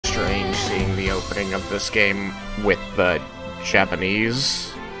opening of this game with the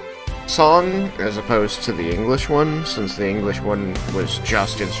Japanese song, as opposed to the English one, since the English one was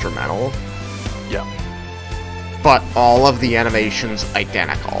just instrumental. Yeah. But all of the animation's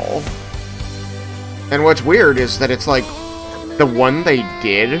identical. And what's weird is that it's like, the one they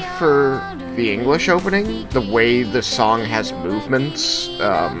did for the English opening, the way the song has movements,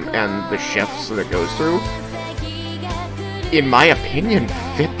 and the shifts that it goes through, in my opinion,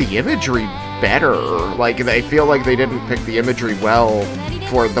 fit the imagery better. Like, I feel like they didn't pick the imagery well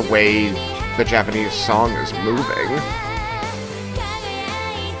for the way the Japanese song is moving.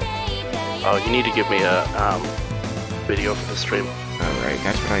 Oh, you need to give me a video for the stream. Alright,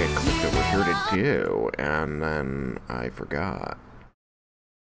 that's what I had clicked over here to do, and then I forgot.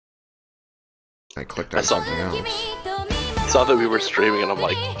 I clicked on something else. I saw that we were streaming, and I'm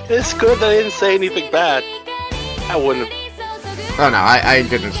like, it's good that I didn't say anything bad. I wouldn't. Oh no, I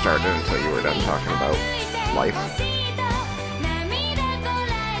didn't start it until you were done talking about life.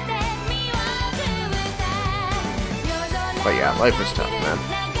 But yeah, life is tough, man.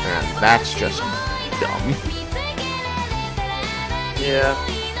 And that's just dumb. Yeah.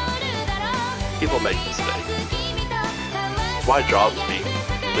 People make mistakes. Why jobs being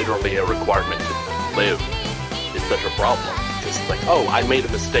literally a requirement to live is such a problem. It's like, oh, I made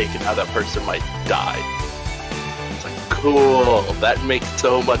a mistake and now that person might die. It's like, cool, that makes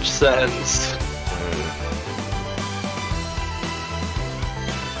so much sense.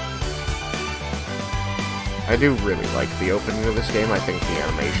 I do really like the opening of this game. I think the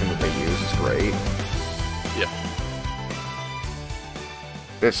animation that they use is great. Yeah.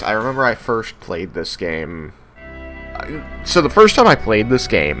 I remember I first played this game. So the first time I played this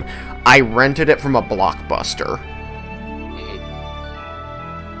game, I rented it from a Blockbuster.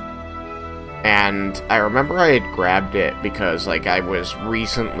 And I remember I had grabbed it because, like, I was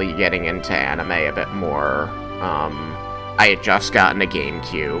recently getting into anime a bit more. I had just gotten a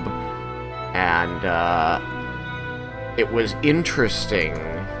GameCube. And, it was interesting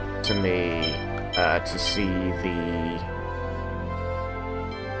to me, to see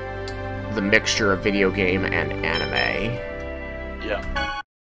the mixture of video game and anime. Yeah.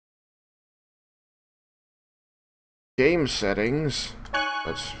 Game settings.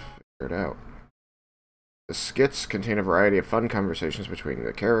 Let's figure it out. The skits contain a variety of fun conversations between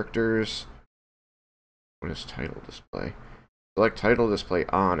the characters. What is title display? Select title display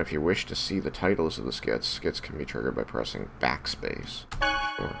on if you wish to see the titles of the skits. Skits can be triggered by pressing backspace.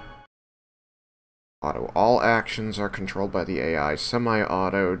 Sure. Auto. All actions are controlled by the AI.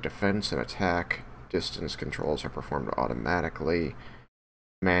 Semi-auto, defense and attack, distance controls are performed automatically.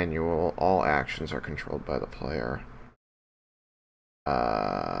 Manual. All actions are controlled by the player.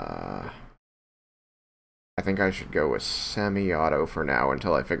 I think I should go with semi-auto for now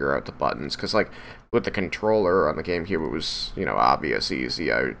until I figure out the buttons. Because, like, with the controller on the GameCube, it was, you know, obvious,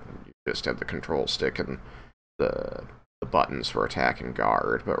 easy. I just had the control stick and the buttons for attack and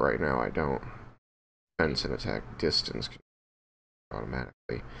guard. But right now I don't. Defense and attack distance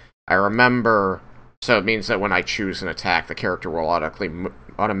automatically. I remember, so it means that when I choose an attack, the character will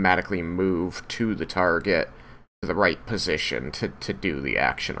automatically move to the target, to the right position to do the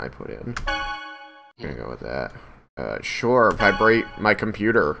action I put in. I'm gonna go with that. Sure, vibrate my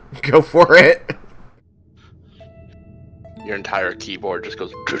computer. Go for it. Your entire keyboard just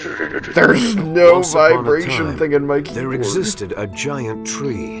goes... There's no vibration thing in my keyboard. There existed a giant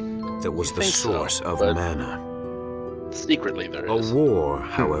tree that was the source of mana. Secretly there is. A war,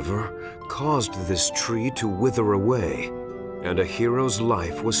 however, caused this tree to wither away, and a hero's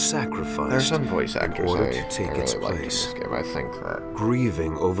life was sacrificed. There's some voice actors in order to take its place. In this game, I think that.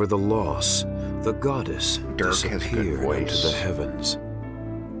 Grieving over the loss, the goddess disappeared into the heavens.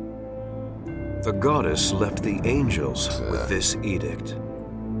 The goddess left the angels with this edict.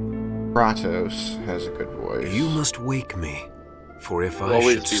 Kratos has a good voice. You must wake me, for if I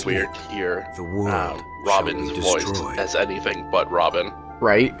always should be sleep, weird to hear the world Robin's voice as anything but Robin.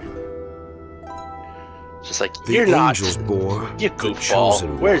 Right? It's just like, the you're not. Angels bore You the goofball.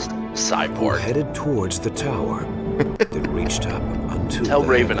 chosen Where's one, who Cyborg? headed towards the tower, then reached up unto Tell the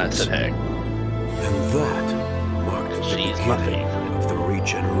Raven I heavens. said hey. And that marked the She's my beginning favorite. of the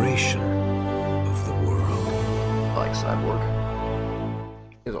regeneration of the world. I like Cyborg.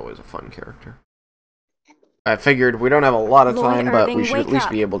 He's always a fun character. I figured we don't have a lot of time, but we should at least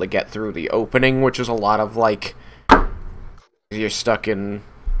be able to get through the opening, which is a lot of, like, you're stuck in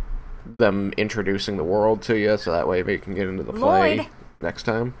them introducing the world to you, so that way we can get into the play next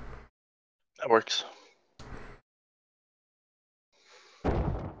time. That works.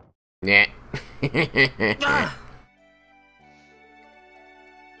 Nah.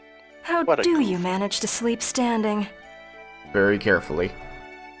 How What a do goof. you manage to sleep standing? Very carefully.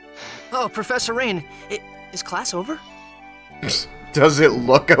 Oh, Professor Rain, is class over? Does it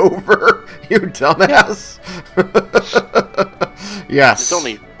look over, you dumbass? Yes. There's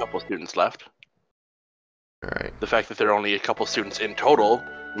only a couple students left. Alright, The fact that there are only a couple students in total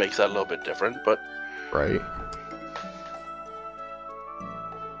makes that a little bit different, but right.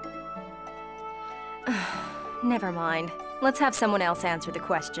 Never mind. Let's have someone else answer the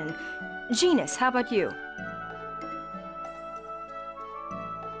question. Genus, how about you?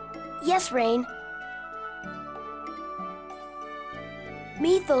 Yes, Rain.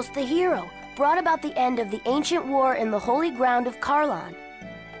 Mythos the hero brought about the end of the ancient war in the holy ground of Karlan.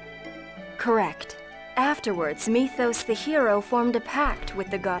 Correct. Afterwards, Mythos the hero formed a pact with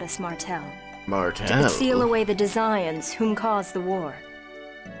the goddess Martel to seal away the Desians whom caused the war.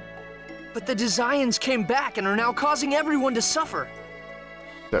 But the Desians came back and are now causing everyone to suffer.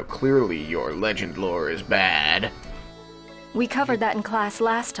 So clearly your legend lore is bad. We covered that in class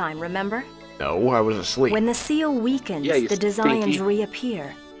last time, remember? No, I was asleep. When the seal weakens, Yeah, you the Desians stinky.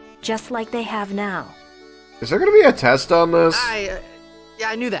 reappear, just like they have now. Is there gonna be a test on this? Yeah,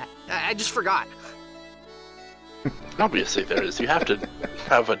 I knew that. I just forgot. obviously there is. You have to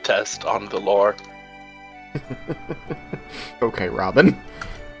have a test on the lore. Okay, Robin.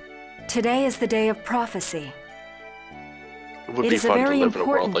 Today is the day of prophecy. It would It be is a fun to very live in a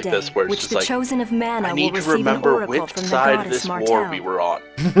world important like day, this where it's which just the like, chosen of mana I will need to receive an remember oracle which from the side of goddess this Martel. war we were on.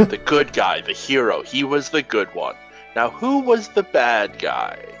 The good guy, the hero, he was the good one. Now who was the bad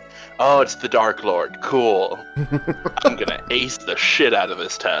guy? Oh, it's the Dark Lord. Cool. I'm gonna ace the shit out of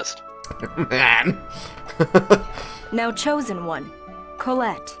this test. Man. Now, chosen one,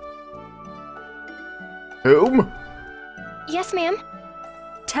 Colette. Whom? Yes, ma'am.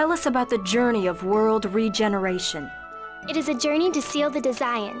 Tell us about the journey of world regeneration. It is a journey to seal the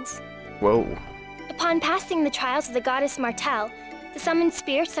Desians. Whoa. Upon passing the trials of the goddess Martel, the summoned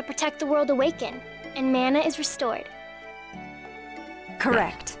spirits that protect the world awaken, and mana is restored.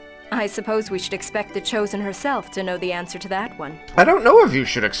 Correct. I suppose we should expect the chosen herself to know the answer to that one. I don't know if you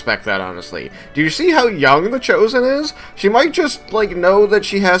should expect that, honestly. Do you see how young the Chosen is? She might just, like, know that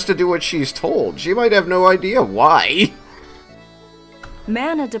she has to do what she's told. She might have no idea why.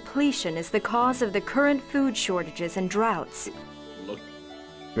 Mana depletion is the cause of the current food shortages and droughts.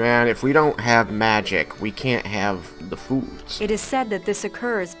 Man, if we don't have magic, we can't have the foods. It is said that this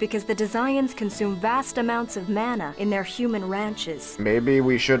occurs because the Desians consume vast amounts of mana in their human ranches. Maybe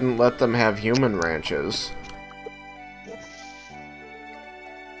we shouldn't let them have human ranches.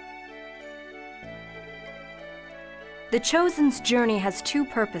 The Chosen's journey has two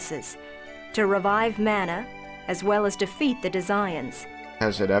purposes: to revive mana, as well as defeat the Desians.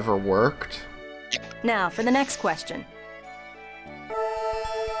 Has it ever worked? Now, for the next question.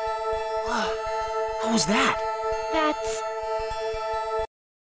 What was that? That's...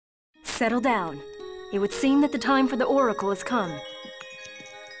 Settle down. It would seem that the time for the oracle has come.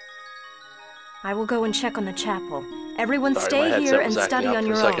 I will go and check on the chapel. Everyone Sorry, my stay headset here and was acting study up on for a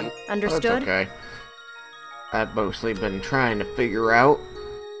your second. own. That's Understood? okay. I've mostly been trying to figure out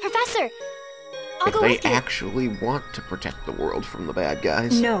Professor! I'll if go they with you. actually want to protect the world from the bad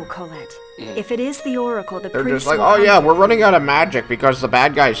guys. No, Colette. If it is the oracle, the They're priests just like, will oh yeah, comfort we're you." running out of magic because the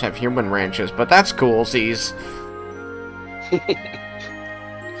bad guys have human ranches, but that's cool, sees.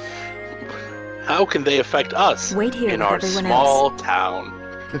 How can they affect us Wait here in with our everyone small town?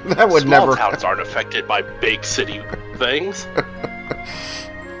 That would Small never. towns aren't affected by big city things.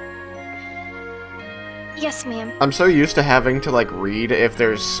 Yes, ma'am. I'm so used to having to like read if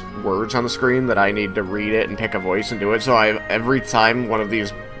there's words on the screen that I need to read it and pick a voice and do it. So every time one of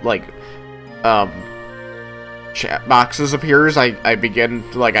these like chat boxes appears, I begin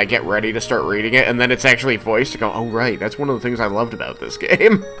like I get ready to start reading it, and then it's actually voiced to go, oh right, that's one of the things I loved about this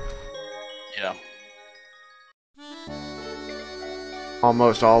game. Yeah.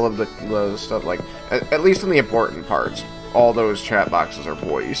 Almost all of the stuff, like at least in the important parts, all those chat boxes are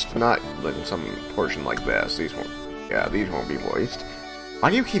voiced. Not in some portion like this. These won't. Yeah, these won't be voiced. Why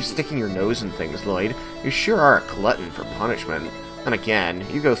do you keep sticking your nose in things, Lloyd? You sure are a glutton for punishment. And again,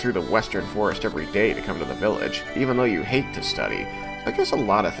 you go through the western forest every day to come to the village, even though you hate to study. I guess a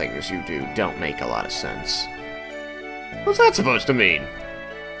lot of things you do don't make a lot of sense. What's that supposed to mean?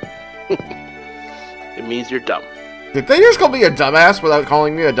 It means you're dumb. Did they just call me a dumbass without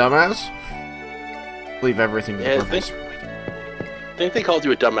calling me a dumbass? Leave everything to the Yeah, professor. I think they called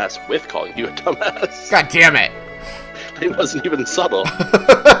you a dumbass with calling you a dumbass. God damn it! It wasn't even subtle.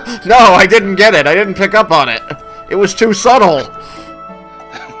 No, I didn't get it. I didn't pick up on it. It was too subtle.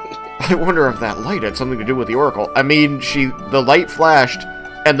 I wonder if that light had something to do with the oracle. I mean, the light flashed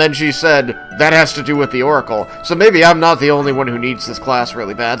And then she said, that has to do with the Oracle. So maybe I'm not the only one who needs this class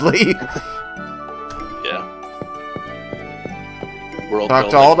really badly. Yeah. World Talk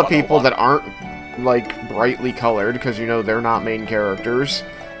to all the 101. people that aren't, like, brightly colored, because, you know, they're not main characters.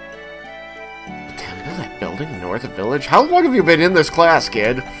 The temple, that building north of village? How long have you been in this class,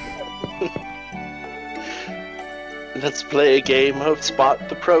 kid? Let's play a game of Spot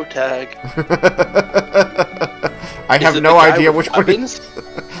the Pro Tag. I have no idea which one.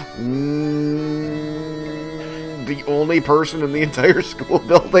 The only person in the entire school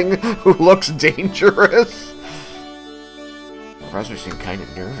building who looks dangerous. Professor seemed kind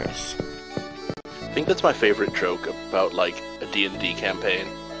of nervous. I think that's my favorite joke about, like, a D&D campaign.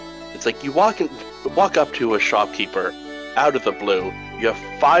 It's like, you walk up to a shopkeeper out of the blue, you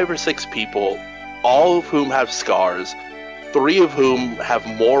have 5 or 6 people, all of whom have scars, 3 of whom have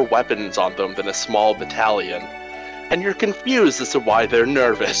more weapons on them than a small battalion, and you're confused as to why they're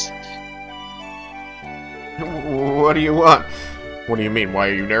nervous. What do you want? What do you mean, why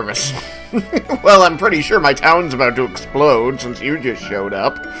are you nervous? Well, I'm pretty sure my town's about to explode since you just showed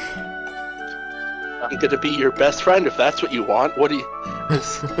up. I'm gonna be your best friend if that's what you want. What do you...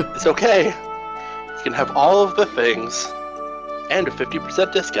 It's okay. You can have all of the things, and a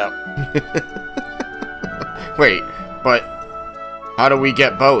 50% discount. Wait, but how do we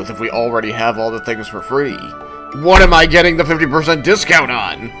get both if we already have all the things for free? What am I getting the 50% discount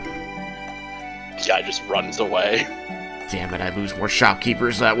on? Guy just runs away. Damn it, I lose more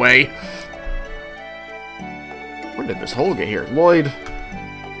shopkeepers that way. Where did this hole get here? Lloyd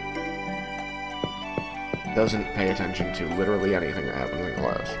doesn't pay attention to literally anything that happens in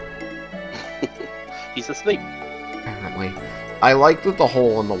class. He's asleep. Apparently. I like that the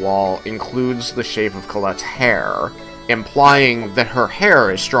hole in the wall includes the shape of Colette's hair, implying that her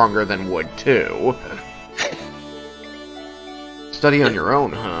hair is stronger than wood, too. Study on your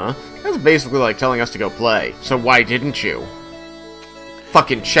own, huh? That's basically like telling us to go play, so why didn't you?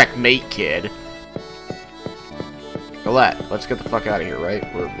 Fucking checkmate, kid. Colette, let's get the fuck out of here, right?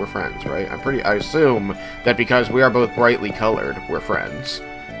 We're friends, right? I assume that because we are both brightly colored, we're friends.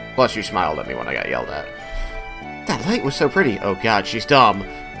 Plus, you smiled at me when I got yelled at. That light was so pretty. Oh god, she's dumb.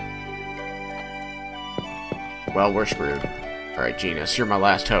 Well, we're screwed. Alright, Genus, you're my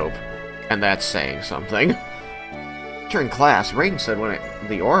last hope. And that's saying something. During class, Rain said when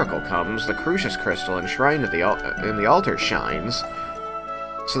the Oracle comes, the Crucius Crystal enshrined in the altar shines.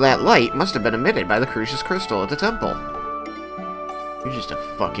 So that light must have been emitted by the Crucius Crystal at the temple. You're just a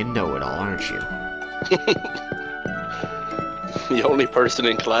fucking know-it-all, aren't you? The only person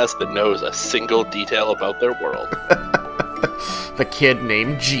in class that knows a single detail about their world. The kid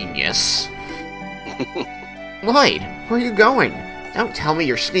named Genius. Lloyd, where are you going? Don't tell me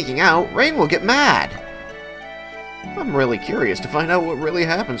you're sneaking out. Rain will get mad. I'm really curious to find out what really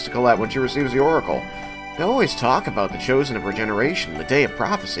happens to Colette when she receives the Oracle. They always talk about the Chosen of Regeneration, the Day of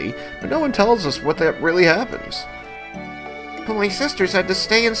Prophecy, but no one tells us what that really happens. But my sister said to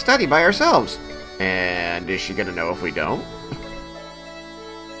stay and study by ourselves. And is she gonna know if we don't?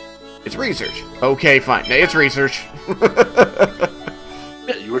 It's research. Okay, fine. It's research.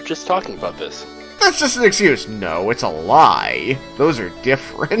 Yeah, you were just talking about this. That's just an excuse. No, it's a lie. Those are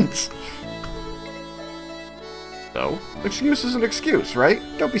different. So, excuse is an excuse, right?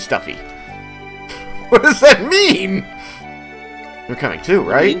 Don't be stuffy. What does that mean? You're coming too,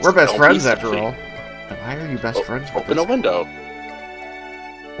 right? We're best friends after all. Why are you best friends with Open a window.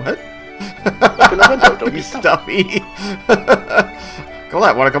 What? Open a window, don't be stuffy.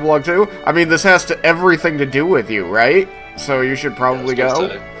 Colette, want to come along too? I mean, this has everything to do with you, right? So you should probably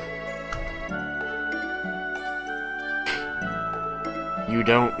go. You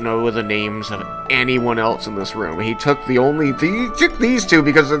don't know the names of anyone else in this room. He took he took these two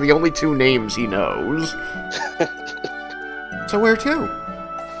because they're the only 2 names he knows. So where to?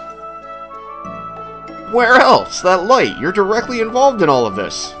 Where else? That light. You're directly involved in all of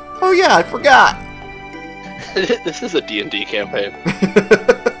this. Oh yeah, I forgot. This is a D&D campaign.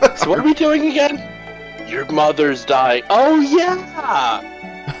 So what are we doing again? Your mother's dying. Oh yeah!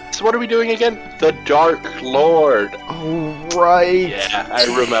 So what are we doing again? The Dark Lord. Oh, right. Yeah, I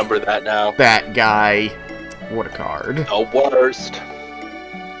remember that now. That guy. What a card. The worst.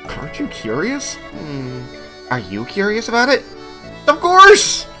 Aren't you curious? Are you curious about it? Of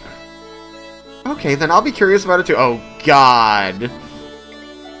course! Okay, then I'll be curious about it too. Oh, God.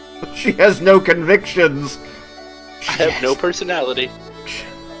 She has no convictions. I have no personality.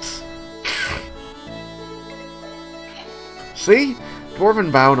 See?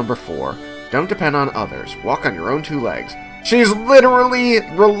 Dwarven vow number 4. Don't depend on others. Walk on your own 2 legs. She's literally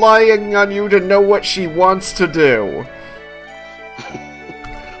relying on you to know what she wants to do.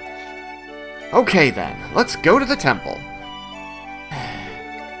 Okay then, let's go to the temple.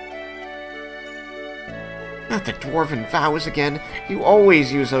 Not the dwarven vows again. You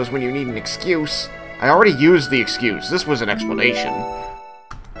always use those when you need an excuse. I already used the excuse. This was an explanation.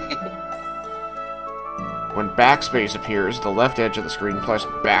 When backspace appears, the left edge of the screen press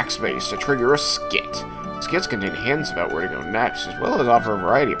backspace to trigger a skit. Skits contain hints about where to go next, as well as offer a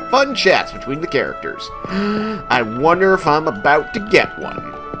variety of fun chats between the characters. I wonder if I'm about to get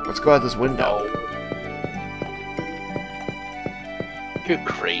one. Let's go out this window. You're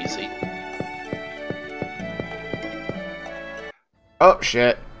crazy. Oh,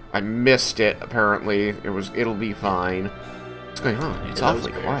 shit. I missed it, apparently. It'll be fine. What's going on? It's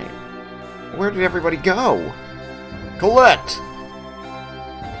awfully quiet. Where did everybody go? Collect!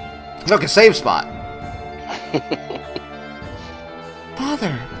 Look, a save spot.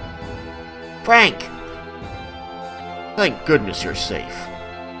 Father! Frank! Thank goodness you're safe.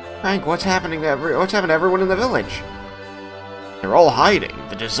 Frank, what's happening to everyone in the village? They're all hiding.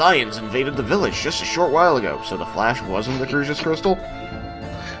 The Desians invaded the village just a short while ago, so the flash wasn't the Crucius Crystal?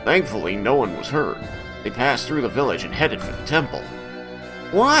 Thankfully, no one was hurt. They passed through the village and headed for the temple.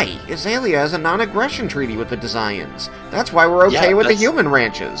 Why? Azalea has a non-aggression treaty with the Desians. That's why we're okay with the human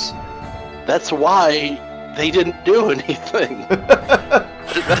ranches. That's why they didn't do anything.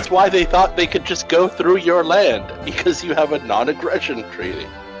 That's why they thought they could just go through your land, because you have a non-aggression treaty.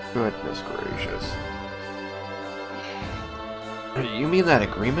 Goodness gracious. You mean that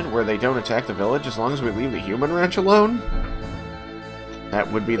agreement where they don't attack the village as long as we leave the human ranch alone? That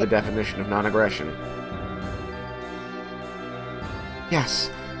would be the definition of non-aggression.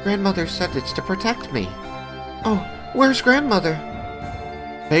 Yes, Grandmother said it's to protect me. Oh, where's Grandmother?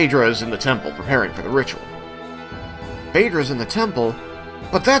 Phaedra's in the temple preparing for the ritual. Phaedra's in the temple?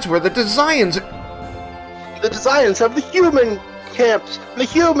 But that's where the Desians... The Desians have the human camps. The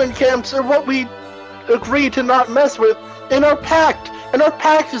human camps are what we agreed to not mess with in our pact. And our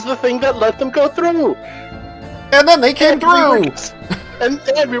pact is the thing that let them go through. And then they came through! And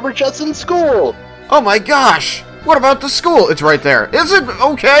we were just in school. Oh my gosh! What about the school? It's right there. Is it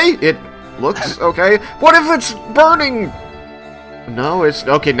okay? It looks okay. What if it's burning? No, it's...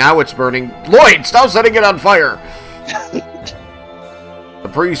 Okay, now it's burning. Lloyd, stop setting it on fire! The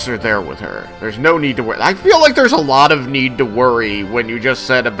priests are there with her. There's no need to worry. I feel like there's a lot of need to worry when you just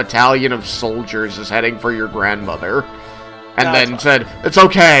said a battalion of soldiers is heading for your grandmother. And then said, it's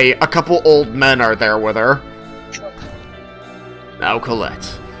okay, a couple old men are there with her. Now,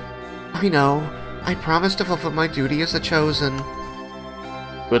 Colette. I know. I promise to fulfill my duty as a Chosen.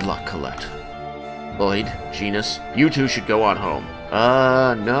 Good luck, Colette. Lloyd, Genus, you two should go on home.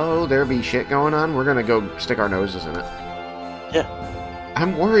 No, there be shit going on. We're gonna go stick our noses in it. Yeah.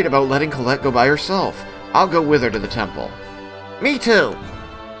 I'm worried about letting Colette go by herself. I'll go with her to the temple. Me too!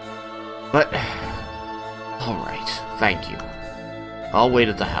 But... Alright, thank you. I'll wait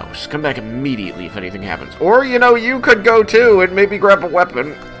at the house. Come back immediately if anything happens. Or, you know, you could go too and maybe grab a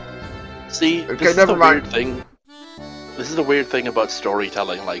weapon. See, okay, this is never the mind. weird thing. This is the weird thing about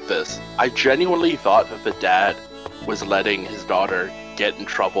storytelling like this. I genuinely thought that the dad was letting his daughter get in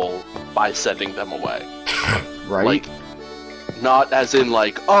trouble by sending them away. Right? Like, not as in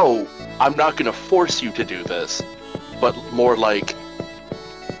like, oh, I'm not gonna force you to do this, but more like,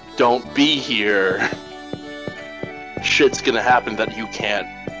 don't be here. Shit's gonna happen that you can't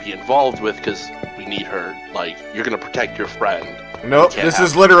be involved with because we need her. Like, you're gonna protect your friend. Nope, this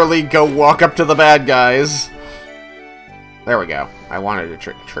is literally go walk up to the bad guys. There we go. I wanted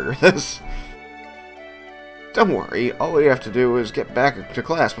to trigger this. Don't worry, all we have to do is get back to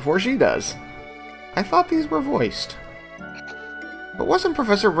class before she does. I thought these were voiced. But wasn't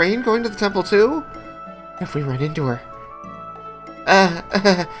Professor Rain going to the temple too? If we run into her.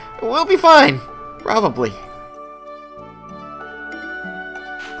 We'll be fine. Probably.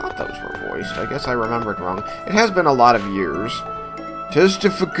 I thought those were voiced. I guess I remembered wrong. It has been a lot of years.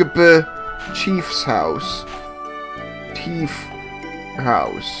 Testificable Chief's house. Teef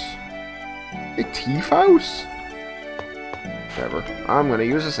house. A Teef house? Whatever. I'm gonna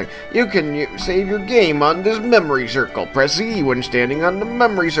use this thing. You can save your game on this memory circle. Press E when standing on the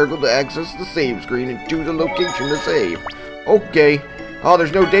memory circle to access the save screen and choose a location to save. Okay. Oh,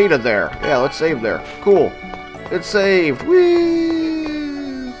 there's no data there. Yeah, let's save there. Cool. It's saved.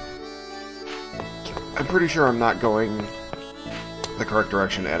 Whee! I'm pretty sure I'm not going the correct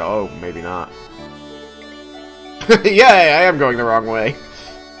direction at all. Oh, maybe not. Yeah, I am going the wrong way.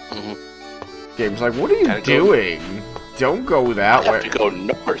 Game's like, what are you doing? Don't go that way. You have to go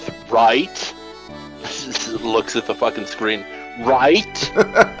north, right? Looks at the fucking screen. Right?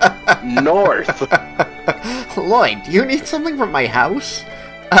 North. Lloyd, do you need something from my house?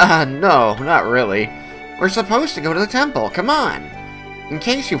 No, not really. We're supposed to go to the temple, come on! In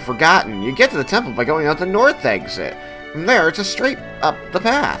case you've forgotten, you get to the temple by going out the north exit. From there, it's a straight up the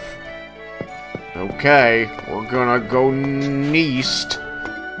path. Okay, we're gonna go east.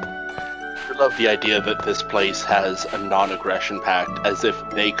 I love the idea that this place has a non-aggression pact, as if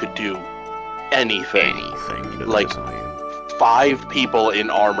they could do anything. Like, 5 people in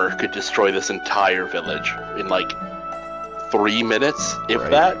armor could destroy this entire village in, like, 3 minutes, if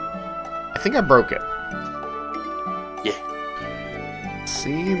that. I think I broke it. Yeah.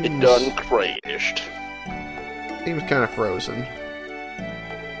 Seems... It done crashed. Seems kind of frozen.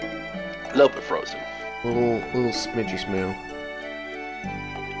 A little bit frozen. Little smidgy smoo.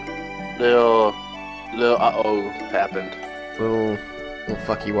 Little uh-oh happened. Little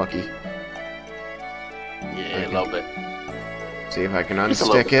fucky wucky. Yeah, a little bit. See if I can Just a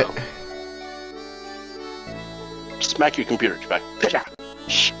little unstick bit, it. though. Smack your computer, Jack.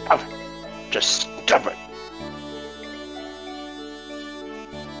 Stop it. Just stop it.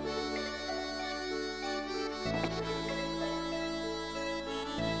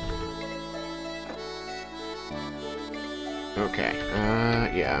 Okay,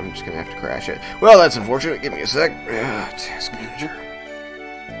 yeah, I'm just gonna have to crash it. Well, that's unfortunate. Give me a sec. Task manager.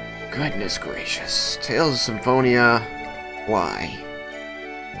 Goodness gracious. Tales of Symphonia. Why?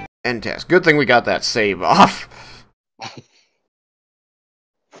 End task. Good thing we got that save off.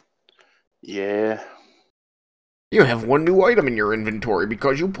 Yeah. You have one new item in your inventory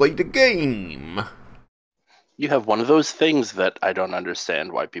because you played the game. You have one of those things that I don't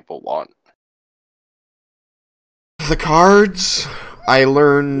understand why people want. The cards, I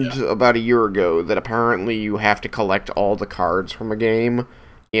learned about a year ago that apparently you have to collect all the cards from a game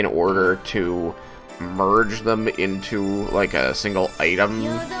in order to merge them into, like, a single item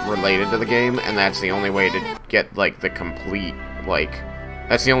related to the game, and that's the only way to get, like, the complete, like,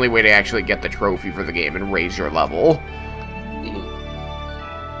 that's the only way to actually get the trophy for the game and raise your level.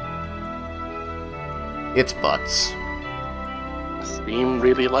 It's butts. Steam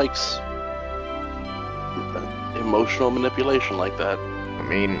really likes emotional manipulation like that. I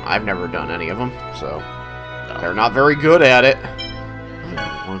mean, I've never done any of them, so they're not very good at it.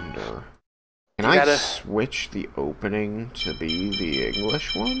 I wonder... Can I switch the opening to be the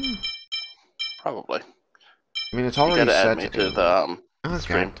English one? Probably. I mean, it's already set add me to the oh,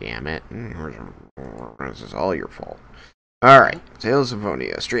 stream. God damn it. This is all your fault. Alright, Tales of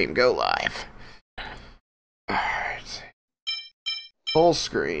Symphonia. Stream, go live. Alright. Full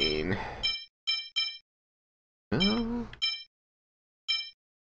screen. No.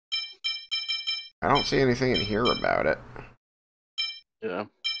 I don't see anything in here about it. Yeah.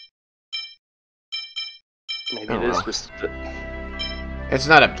 Maybe it is just... It's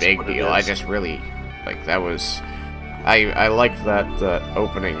not a big deal. I just really... Like, that was... I liked that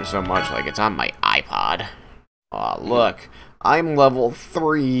opening so much. Like, it's on my iPod. Aw, look. I'm level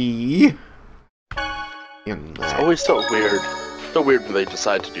 3. It's always so weird. So weird when they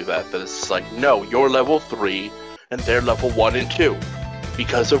decide to do that. That it's like, no, you're level 3, and they're level 1 and 2.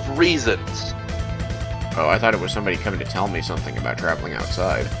 Because of reasons. Oh, I thought it was somebody coming to tell me something about traveling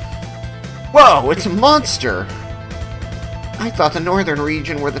outside. Whoa, it's a monster! I thought the northern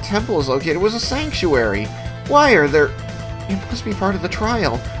region where the temple is located was a sanctuary. Why are there... It must be part of the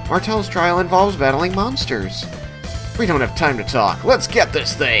trial. Martel's trial involves battling monsters. We don't have time to talk. Let's get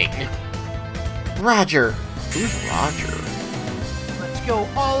this thing! Roger. Who's Roger? Let's go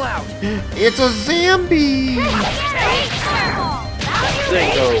all out. It's a zombie!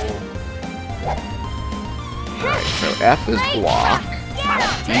 Zingo! Alright, so F is block.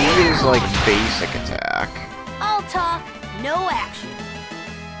 E is like basic attack. All talk, no action.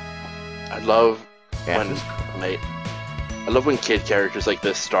 I love F when... is... Mate, I love when kid characters like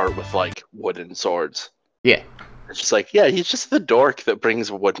this start with, like, wooden swords. Yeah. It's just like, yeah, he's just the dork that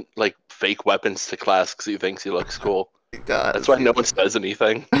brings wooden, like, fake weapons to class because he thinks he looks cool. He does. That's why no one says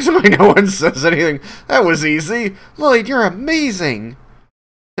anything. That's why no one says anything. That was easy. Lloyd, you're amazing.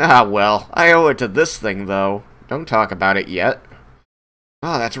 Ah, well, I owe it to this thing, though. Don't talk about it yet.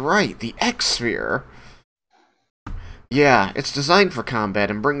 Oh, that's right, the X-Sphere. Yeah, it's designed for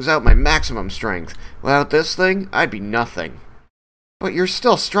combat and brings out my maximum strength. Without this thing, I'd be nothing. But you're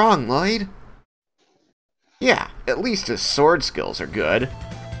still strong, Lloyd. Yeah, at least his sword skills are good.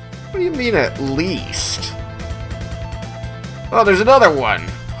 What do you mean, at least? Oh, there's another one!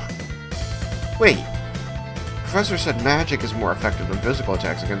 Wait. Professor said magic is more effective than physical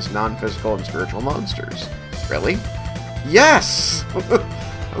attacks against non-physical and spiritual monsters. Really? Yes!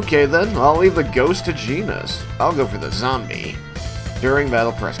 Okay then, I'll leave the ghost to Genus. I'll go for the zombie. During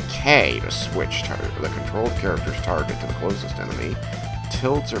battle, press K to switch the controlled character's target to the closest enemy.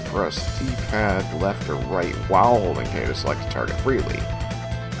 tilt or press D-pad left or right while holding K to select a target freely.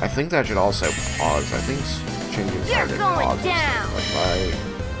 I think that should also pause. I think changing target pauses things. Like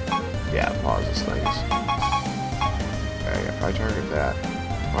yeah, pauses things. Okay, if I target that,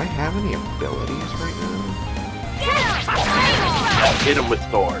 do I have any abilities right now? Hit him with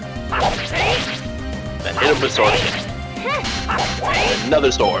sword. Then hit him with sword again.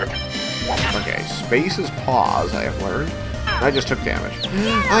 Another sword. Okay, space is pause, I have learned. I just took damage.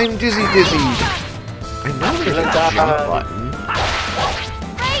 I'm dizzy. I know there's a jump button.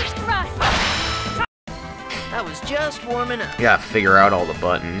 That was just warming up. Yeah, figure out all the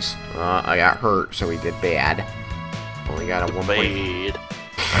buttons. I got hurt, so we did bad. Only got a 1 point.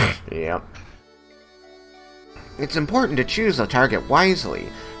 Yep. It's important to choose a target wisely.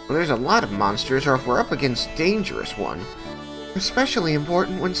 When there's a lot of monsters, or if we're up against a dangerous one. Especially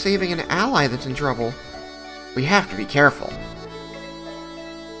important when saving an ally that's in trouble. We have to be careful.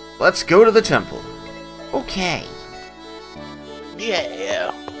 Let's go to the temple. Okay.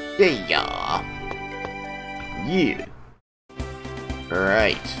 Yeah. Yeah.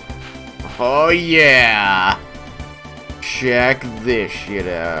 Alright. Oh yeah! Check this shit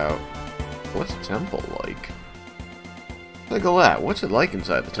out. What's the temple like? Look at that. What's it like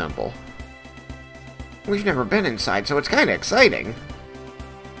inside the temple? We've never been inside, so it's kinda exciting.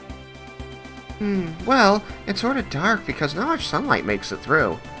 Well, it's sorta dark because not much sunlight makes it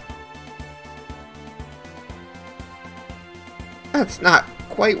through. That's not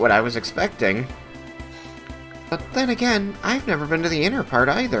quite what I was expecting. But then again, I've never been to the inner part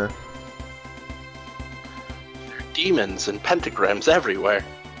either. There are demons and pentagrams everywhere.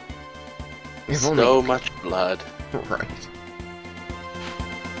 So much blood. Right.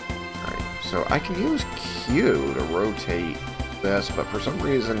 Alright, so I can use Q to rotate this, but for some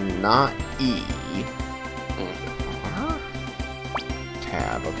reason not E.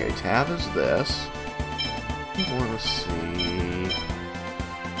 Tab. Okay, tab is this. I want to see...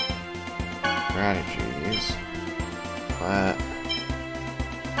 strategies. That.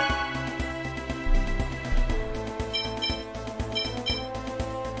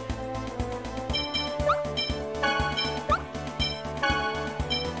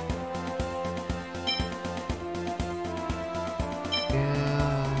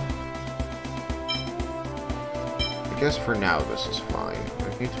 I guess for now this is fine. I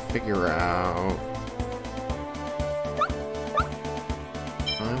need to figure out...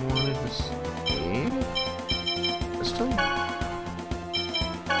 I wanted to see... Pistol?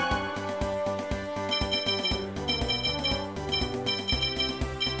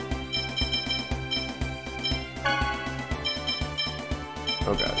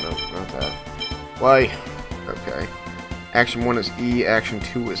 Oh god, no, not that. Why? Okay. Action 1 is E, Action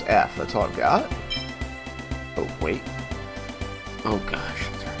 2 is F. That's all I've got? Oh, wait. Oh gosh.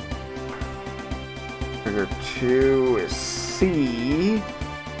 Trigger 2 is C.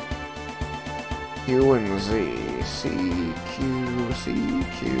 Q and Z. C, Q, C,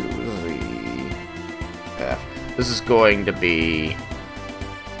 Q, Z. F. This is going to be...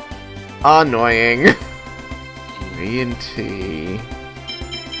 annoying. V and T.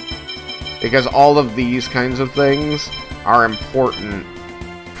 Because all of these kinds of things are important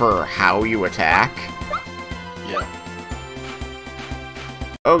for how you attack. Yeah.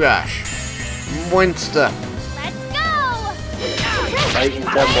 Oh gosh. Winsta. Let's go! Fighting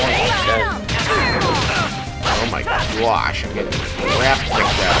them Oh my gosh, I'm getting crap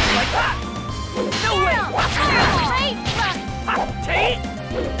kicked out.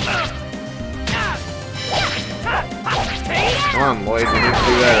 Come on, Lloyd, we need to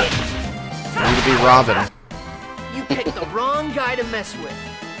do better. We need to be Robin. You picked the wrong guy to mess with.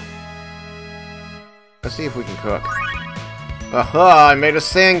 Let's see if we can cook. Aha! I made a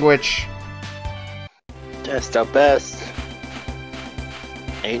sandwich! Test our best.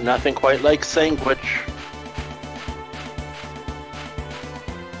 Ain't nothing quite like sandwich.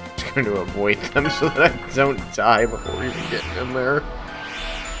 Just going to avoid them so that I don't die before even getting in there.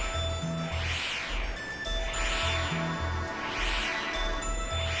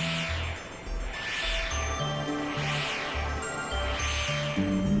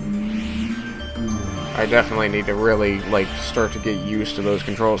 I definitely need to really, like, start to get used to those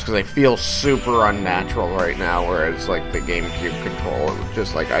controls, because they feel super unnatural right now, whereas, like, the GameCube control, it was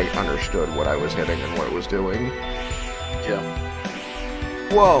just, like, I understood what I was hitting and what it was doing. Yeah.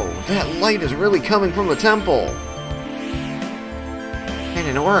 Whoa, that light is really coming from the temple! And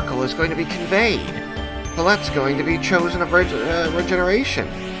an oracle is going to be conveyed. Well, that's going to be chosen of regeneration.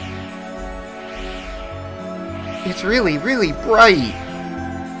 It's really, really bright!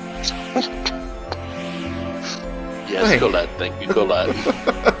 Yes, Hey. Colette. Thank you, Colette.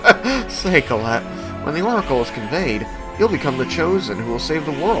 Say, Colette, when the Oracle is conveyed, you'll become the Chosen who will save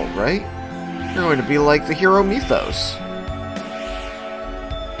the world, right? You're going to be like the hero Mythos.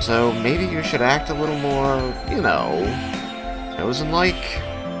 So maybe you should act a little more, you know, Chosen-like.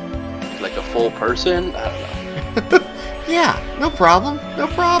 Like a full person? I don't know. Yeah, no problem, no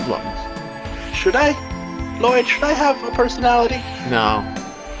problem. Should I? Lloyd, should I have a personality? No.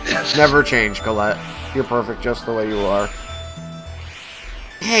 Never change, Colette. You're perfect just the way you are.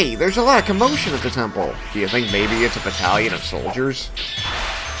 Hey, there's a lot of commotion at the temple. Do you think maybe it's a battalion of soldiers?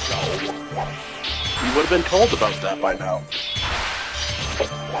 No. You would have been told about that by now.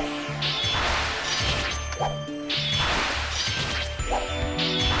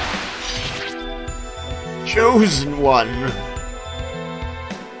 Chosen one!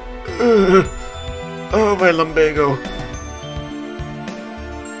 Oh, my lumbago.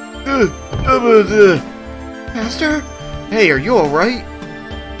 Master? Hey, are you alright?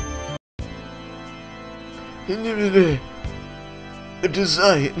 The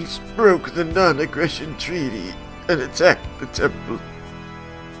Designs broke the non-aggression treaty and attacked the temple.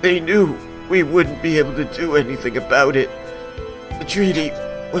 They knew we wouldn't be able to do anything about it. The treaty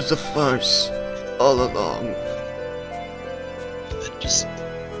was a farce all along. Just...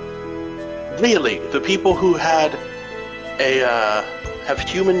 Really, the people who had have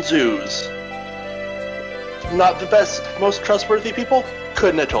human zoos, not the best, most trustworthy people,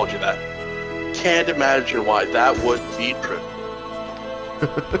 couldn't have told you that. Can't imagine why that would be true.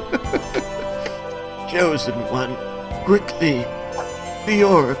 Chosen one, quickly, the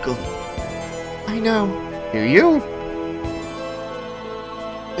Oracle. I know. Do you?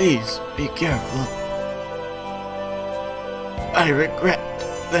 Please be careful. I regret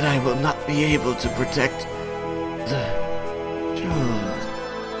that I will not be able to protect the Chosen.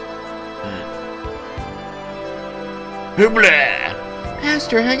 Hoobla!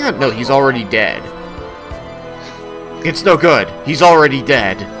 Master, hang on. No, he's already dead. It's no good. He's already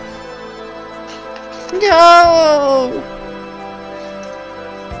dead. No!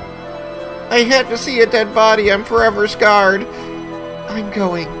 I had to see a dead body. I'm forever scarred. I'm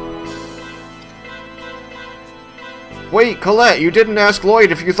going. Wait, Colette, you didn't ask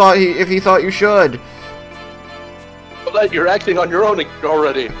Lloyd if he thought you should. Colette, you're acting on your own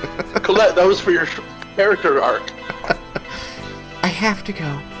already. Colette, that was for your character arc. I have to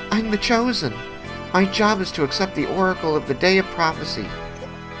go. I'm the Chosen. My job is to accept the Oracle of the Day of Prophecy.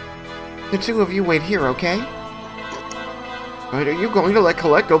 The two of you wait here, okay? Wait, are you going to let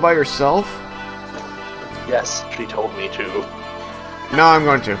Colette go by herself? Yes, she told me to. No, I'm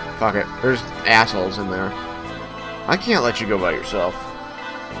going to. Fuck it. There's assholes in there. I can't let you go by yourself.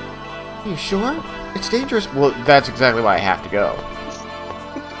 You sure? It's dangerous. Well, that's exactly why I have to go.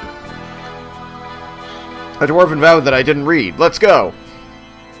 A dwarven vow that I didn't read. Let's go!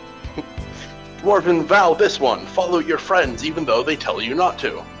 Dwarven vow this one. Follow your friends even though they tell you not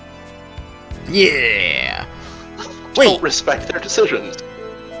to. Yeah! Don't respect their decisions.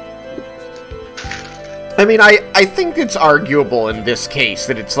 I mean, I think it's arguable in this case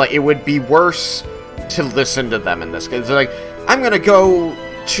that it's like, it would be worse to listen to them in this case. It's like, I'm gonna go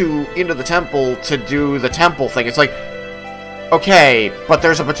into the temple to do the temple thing. It's like, okay, but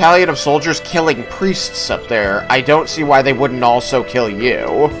there's a battalion of soldiers killing priests up there. I don't see why they wouldn't also kill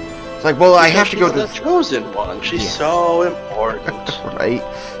you. It's like, well, I have to go to the Chosen one. She's so important. Right?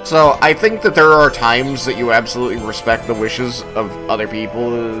 So, I think that there are times that you absolutely respect the wishes of other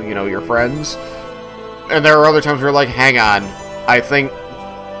people, you know, your friends. And there are other times where you're like, hang on, I think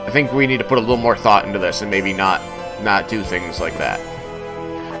we need to put a little more thought into this and maybe not do things like that.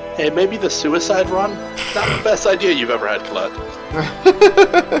 Hey, maybe the suicide run? Not the best idea you've ever had, Colette.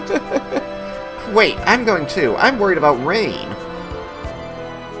 Wait, I'm going too. I'm worried about Rain.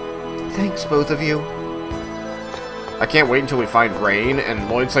 Thanks, both of you. I can't wait until we find Rain, and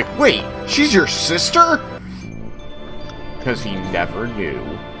Lloyd's like, wait, she's your sister? Because he never knew.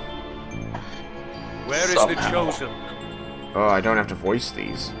 Where is the Chosen? Oh, I don't have to voice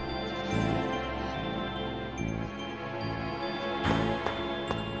these.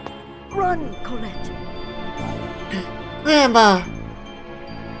 Run, Colette. Grandma!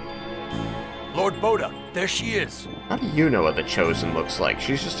 Lord Boda, there she is. How do you know what the Chosen looks like?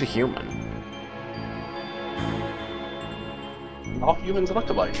 She's just a human. All humans look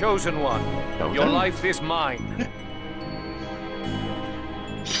alike. Chosen one, Don't your they? life is mine.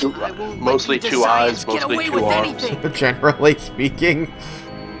 Mostly two eyes, mostly two arms. Generally speaking.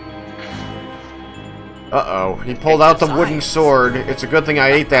 Uh-oh, he pulled out the wooden sword. It's a good thing I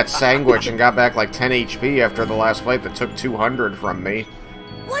ate that sandwich and got back like 10 HP after the last fight that took 200 from me.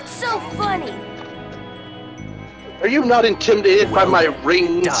 What's so funny? Are you not intimidated by my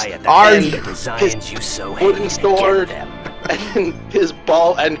rings Are and you? his wooden sword and his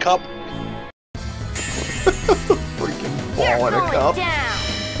ball and cup? Freaking ball in a cup.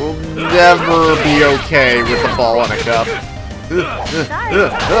 We'll never be okay with the ball in a cup.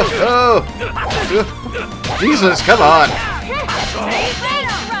 Jesus, come on!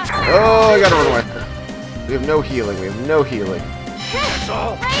 Oh, I gotta run away. We have no healing. We have no healing.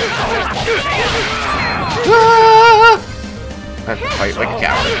 Ah! I have to fight like a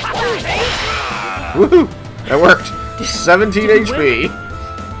coward. Woohoo! That worked. 17 HP.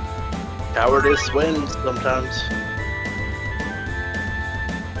 Cowardice wins sometimes.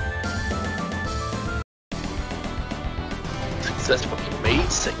 That's fucking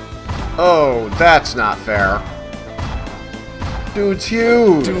amazing. Oh, that's not fair. Dude's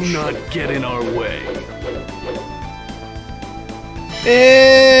huge. Do not get in our way.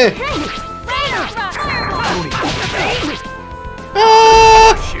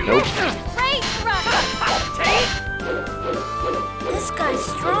 Nope. This guy's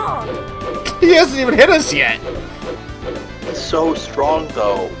strong. He hasn't even hit us yet. He's so strong,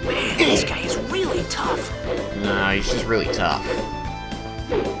 though. This guy is really tough. Nah, he's just really tough.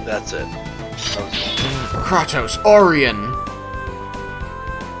 That's it. Kratos, Orion.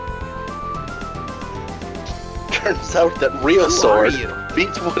 Turns out that Rio sword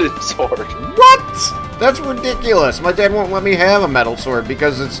beats wooden sword. What? That's ridiculous. My dad won't let me have a metal sword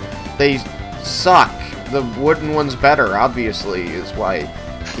because they suck. The wooden one's better, obviously, is why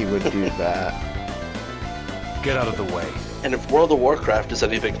he would do that. Get out of the way. And if World of Warcraft is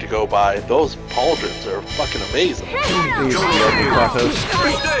anything to go by, those pauldrons are fucking amazing. Please heal me, Kratos.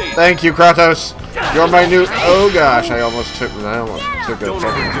 Thank you, Kratos. You're my new. Oh gosh, I almost took a fucking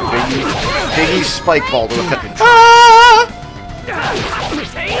Biggie spike ball to the fucking. Ah!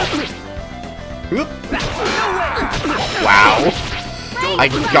 Wow. I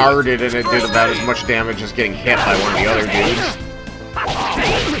guarded and it did about as much damage as getting hit by one of the other dudes.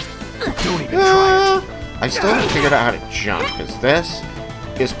 Don't even try it. I still haven't figured out how to jump, because this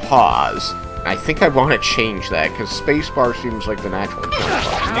is pause. And I think I want to change that, because spacebar seems like the natural jump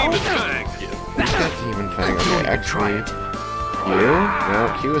button. Demon Fang. Who's got Demon Fang? Okay, actually, Q?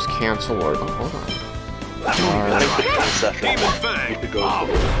 No, Q is cancel or... Oh, hold on. Demon Fang. You could go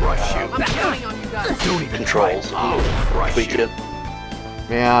Crush you. Don't even controls. Crush Tweak you. it.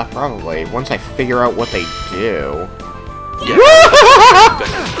 Yeah, probably. Once I figure out what they do. Yeah.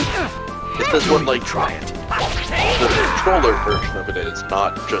 This is what, like, Try it. the controller version of it is,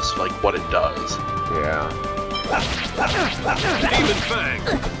 not just, like, what it does. Yeah. Demon Fang.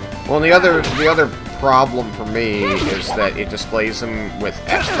 Well, the other problem for me is that it displays them with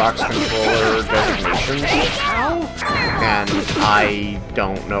Xbox controller designations, and I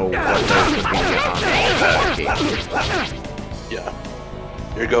don't know what those would be on the game. Yeah.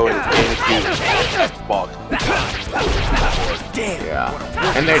 You're going GameCube, Xbox.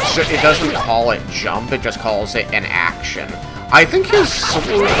 Yeah, and it doesn't call it jump; it just calls it an action. I think his sword.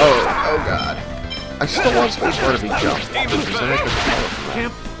 Oh god! I still want spacebar to be jump. Demon Fang.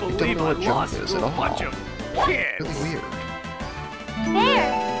 Can't I don't believe know I what jump lost is to at a all. bunch of kids. Really weird.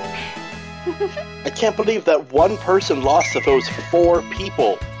 There! I can't believe that one person lost to those 4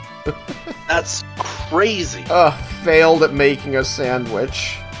 people. That's crazy. Failed at making a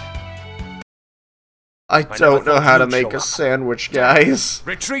sandwich. I don't know how to make a sandwich, guys.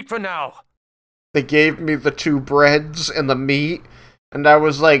 Retreat for now. They gave me the 2 breads and the meat, and I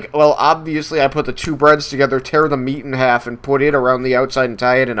was like, well, obviously I put the 2 breads together, tear the meat in half, and put it around the outside and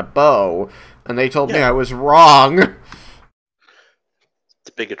tie it in a bow, and they told me I was wrong. It's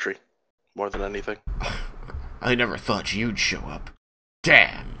bigotry, more than anything. I never thought you'd show up.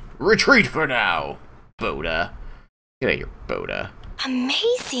 Damn. Retreat for now, Boda. Get out of here, Boda.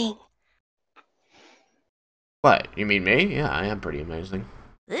 Amazing! What, you mean me? Yeah, I am pretty amazing.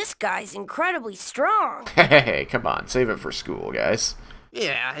 This guy's incredibly strong. Hey, come on, save it for school, guys.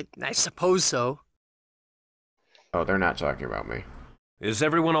 Yeah, I suppose so. Oh, they're not talking about me. Is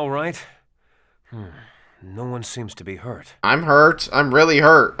everyone all right? No one seems to be hurt. I'm hurt. I'm really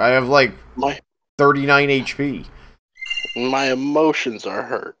hurt. I have, like, My 39 HP. emotions are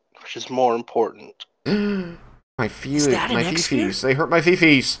hurt, which is more important. My fuse, Is that an my X-sphere? fifis. They hurt my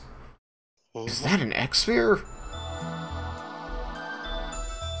fifis. Is that an X-sphere?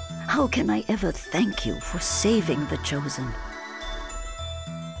 How can I ever thank you for saving the Chosen?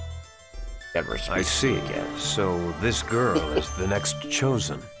 Never speak I see. again. So this girl is the next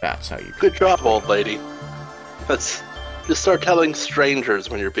chosen. That's how you. Good job, old lady. Let's just start telling strangers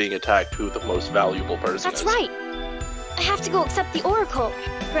when you're being attacked who the most valuable person That's is. right! I have to go accept the Oracle.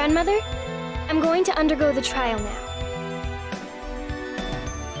 Grandmother, I'm going to undergo the trial now.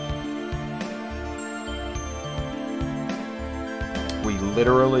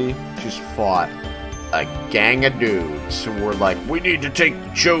 literally just fought a gang of dudes who were like, we need to take the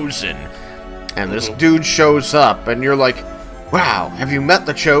Chosen. And this dude shows up, and you're like, wow, have you met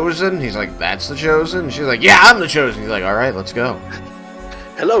the Chosen? He's like, that's the Chosen? She's like, yeah, I'm the Chosen. He's like, alright, let's go.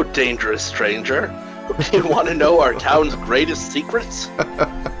 Hello, dangerous stranger. Do you want to know our town's greatest secrets?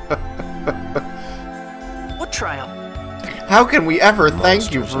 What trial? How can we ever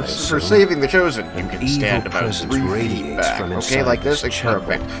thank you Monsters, for saving the Chosen? You can stand about presence 3 feet radiates back. from Okay, inside like this? this It's chapel.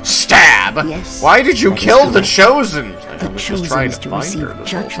 perfect. Stab! Yes, Why did you that is kill the correct. Chosen? I The was Chosen just trying is to to find receive her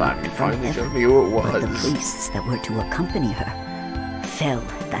this whole time. You judgment from finally showed heaven, me who it where the was. priests that were to accompany her fell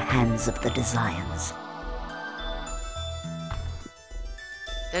at the hands of the Desians.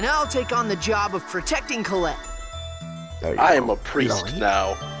 And I'll take on the job of protecting Colette. There you I go. am a priest Lloyd?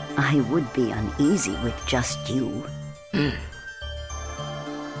 now. I would be uneasy with just you.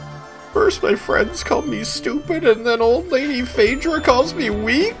 First my friends call me stupid, and then old lady Phaedra calls me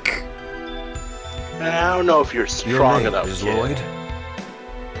weak? I don't know if you're Your strong name enough, is kid. Lloyd?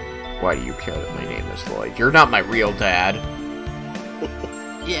 Why do you care that my name is Lloyd? You're not my real dad.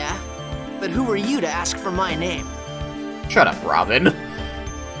 Yeah, but who are you to ask for my name? Shut up, Robin.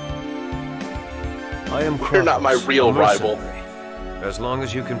 I am You're not my Kratos, real a rival. mercenary. As long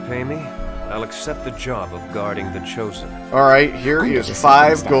as you can pay me, I'll accept the job of guarding the Chosen. Alright, here Under is the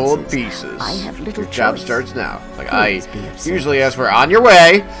 5 gold circumstances, pieces. I have little Your job choice. starts now. Like, Please be of usually service. as we're on your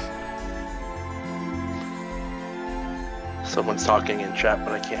way. Someone's talking in chat,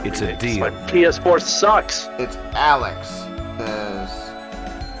 but I can't It's read a it 'cause deal. My PS4 sucks. It's Alex.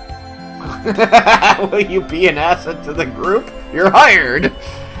 Will you be an asset to the group? You're hired!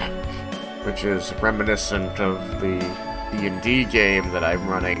 Which is reminiscent of the D&D game that I'm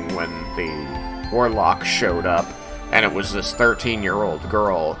running when the Warlock showed up, and it was this 13-year-old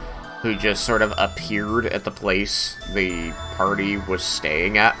girl who just sort of appeared at the place the party was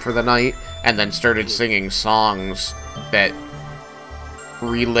staying at for the night, and then started singing songs that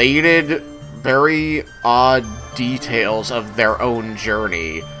related very odd details of their own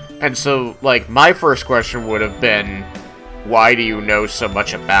journey. And so, like, my first question would have been, why do you know so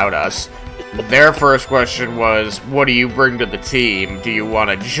much about us? Their first question was, what do you bring to the team? Do you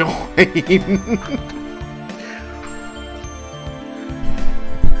want to join?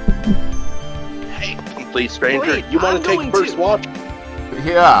 Hey, complete stranger, Wait, you want I'm to take going first to. watch?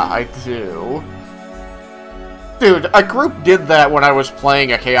 Yeah, I do. Dude, a group did that when I was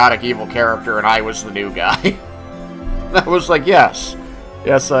playing a chaotic evil character and I was the new guy. I was like, yes.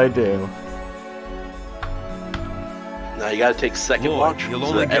 Yes, I do. Now you gotta take second Lloyd, watch you'll so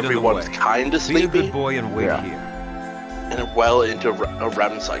only that get in the everyone's way. kinda Be a sleepy good boy and wait Yeah. here. and well into a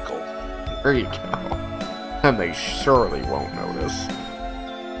REM cycle. There you go. And they surely won't notice.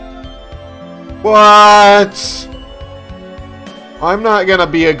 What? I'm not gonna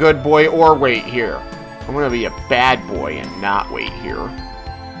be a good boy or wait here. I'm gonna be a bad boy and not wait here.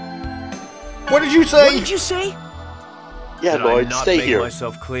 What did you say? What did you say? Yeah, Did I Lloyd, not stay make here.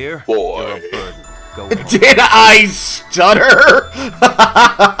 myself clear? Boy. You're a burden. Go home. Did I stutter?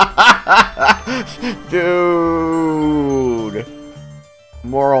 Dude.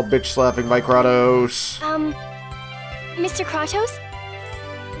 Moral bitch slapping by Kratos. Mr. Kratos?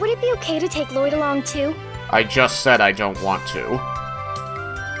 Would it be okay to take Lloyd along too? I just said I don't want to.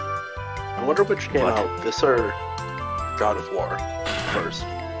 I wonder which came What? out, this or God of War first.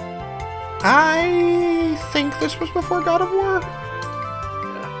 I think this was before God of War.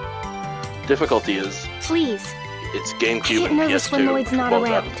 Yeah. Difficulty is, Please. it's I GameCube get and nervous when PS2 Lloyd's were not both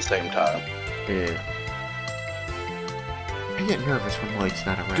out around. at the same time. Yeah. I get nervous when Lloyd's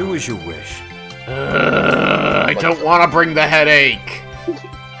not around. Do as you wish. I don't want to bring the headache.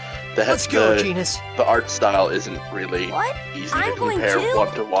 Let's go, Genus. The art style isn't really What? easy I'm to going compare too?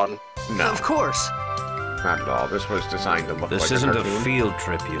 one to one. No, Of course. not at all. This was designed to look This like isn't a a cartoon. field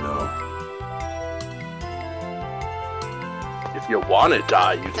trip, you know. If you want to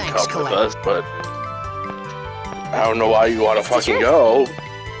die, you can Thanks, come with Colette. us, but I don't know why you want to fucking go.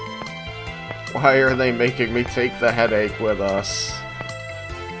 Why are they making me take the headache with us?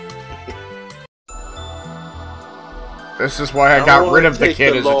 This is why I got rid of the Take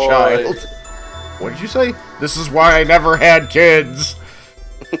kid the as a Lloyd. child. What did you say? This is why I never had kids.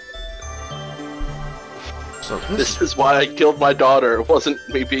 So This is why I killed my daughter. It wasn't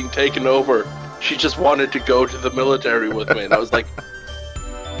me being taken over. She just wanted to go to the military with me, and I was like,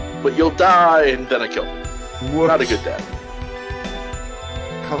 but you'll die, and then I killed her. Whoops. Not a good dad.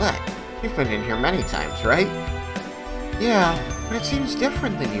 Colette, you've been in here many times, right? Yeah, but it seems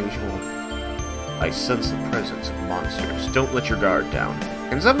different than usual. I sense the presence of monsters. Don't let your guard down.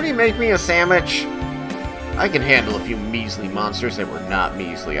 Can somebody make me a sandwich? I can handle a few measly monsters that were not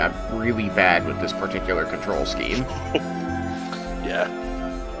measly. I'm really bad with this particular control scheme. Yeah.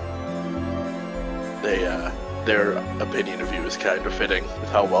 Their opinion of you is kind of fitting with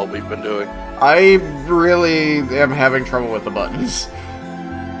how well we've been doing. I really am having trouble with the buttons.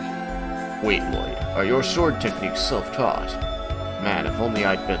 Wait, Lloyd, are your sword techniques self-taught? Man, if only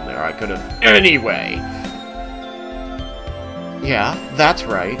I'd been there, I could have... Anyway! Yeah, that's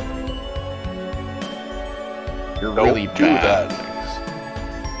right. You're really Don't do bad.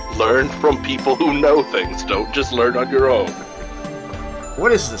 that. Learn from people who know things. Don't just learn on your own.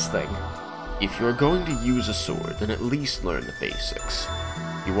 What is this thing? If you're going to use a sword, then at least learn the basics.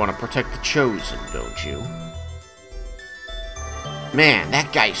 You want to protect the Chosen, don't you? Man,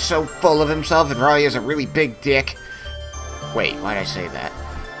 that guy's so full of himself and probably has a really big dick. Wait, why'd I say that?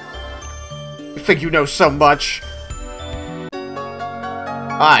 You think you know so much?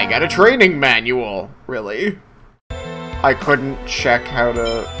 I got a training manual! Really? I couldn't check how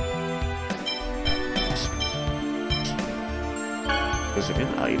to... Is it in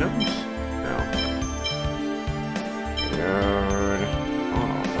items? No. Good.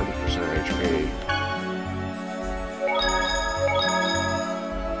 Oh, 30% HP.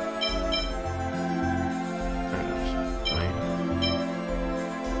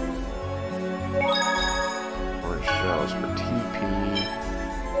 Orange shells for TP.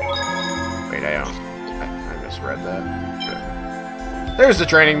 Wait, I misread that. Good. There's the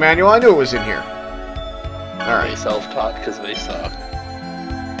training manual. I knew it was in here. Alright. They self-taught because they suck.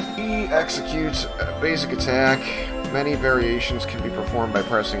 E executes a basic attack. Many variations can be performed by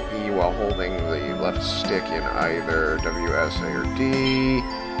pressing E while holding the left stick in either WSA or D.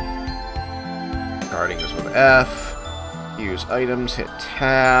 Guarding is with F. Use items, hit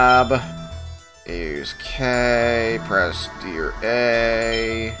tab. Use K, press D or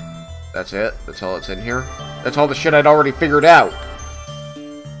A. That's it? That's all that's in here? That's all the shit I'd already figured out!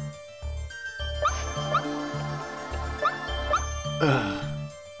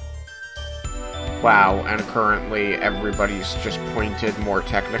 Wow, and currently everybody's just pointed more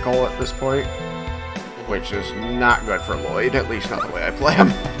technical at this point. Which is not good for Lloyd, at least not the way I play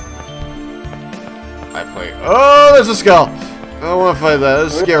him. I play... Oh, there's a skull! I don't want to fight that,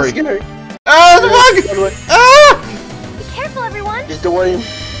 that's scary. Ah, the bug! Ah! Be careful, everyone! He's doing...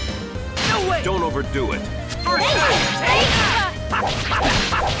 No way! Don't overdo it.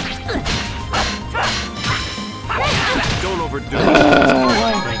 Don't overdo it.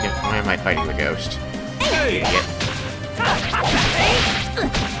 Why am I fighting the ghost? Idiot. I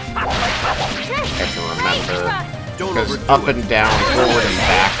have to remember... Because up and down, forward and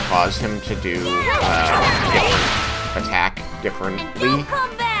back cause him to do different attack differently.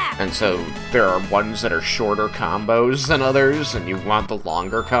 And so there are ones that are shorter combos than others, and you want the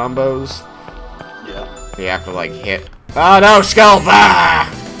longer combos. Yeah. You have to like hit. Oh no, skull! Bah!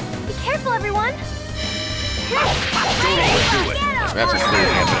 Be careful, everyone! That's a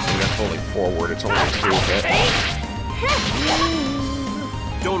 3-hit, but if that's fully forward, it's only a 2-hit.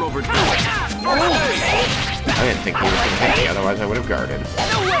 Don't overdo it. I didn't think he was gonna hit me, otherwise I would have guarded.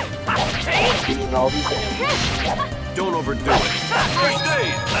 Don't overdo it. First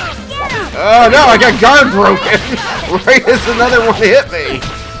aid. Oh no, I got guard broken! Right as another one hit me!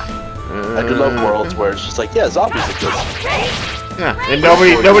 I could love worlds where it's just like, yeah, zombies exist. Yeah, and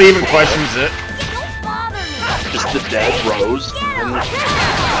nobody even questions it. Just the dead rose and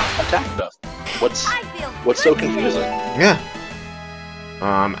attacked us. What's so confusing? Yeah.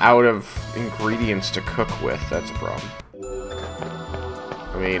 Out of ingredients to cook with, that's a problem.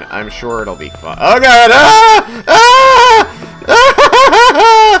 I mean, I'm sure it'll be fun. Oh god! Ah!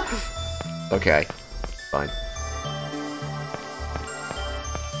 Ah! Okay. Fine.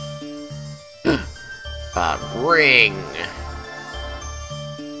 Ring!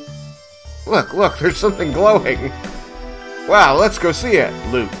 Look, there's something glowing! Wow, let's go see it!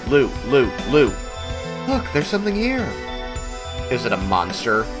 Loot. Look, there's something here! Is it a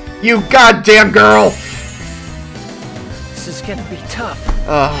monster? You goddamn girl! This is gonna be tough.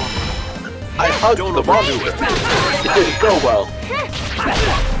 I hugged the monster. It didn't go well.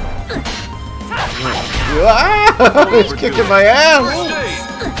 Ah! It's kicking my ass!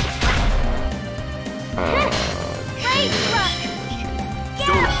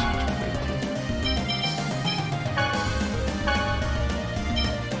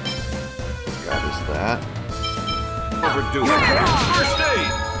 What is that? Overdo it. First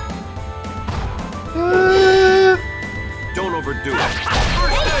aid. Don't overdo it.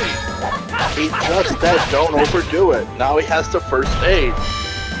 First aid. He just said don't overdo it. Now he has to first aid.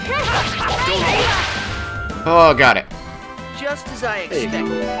 Oh, got it. Just as I Hey,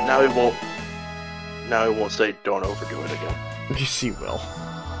 expected. now he won't. Now I won't say don't overdo it again. Yes, you will.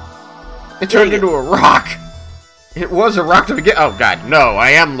 It turned into a rock! It was a rock to begin- Oh god, no, I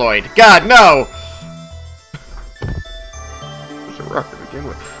am Lloyd. God, no! It was a rock to begin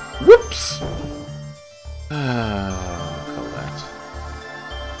with. Whoops! Colette.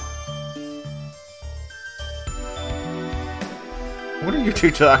 What are you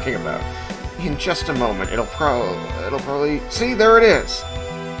two talking about? In just a moment, it'll probably... See, there it is!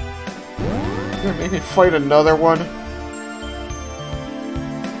 You're gonna make me fight another one?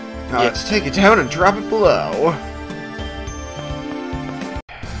 Now let's take it down and drop it below.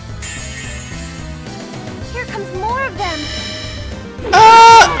 Here comes more of them.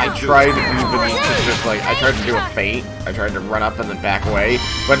 Ah! I tried I tried to do a feint. I tried to run up and then back away,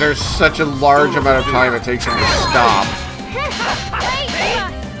 but there's such a large amount of time it takes him to stop.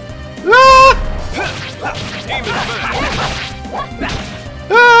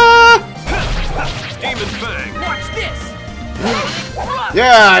 Ah! Demon Fang! Watch this!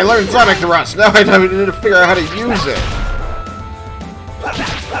 Yeah, I learned Sonic Thrust. Now I need to figure out how to use it.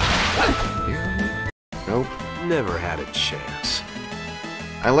 Nope. Never had a chance.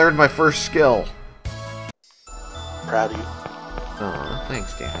 I learned my first skill. Proud of you. Aw,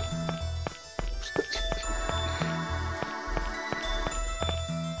 thanks, Dad.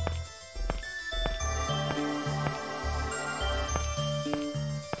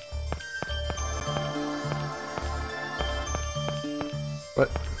 What?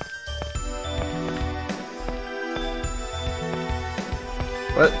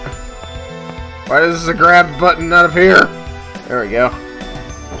 What? Why does the grab button not appear? There we go.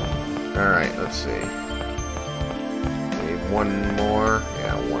 Alright, let's see. We need one more.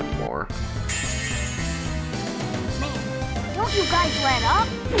 Yeah, one more. Man, don't you guys let up?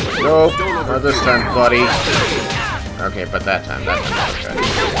 Nope, not this time, buddy. Okay, but that time was okay.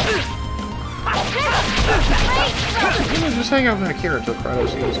 Just hang out back here until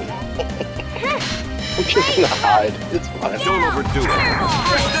Kratos heals him. I'm just gonna hide. It's fine. Don't overdo it.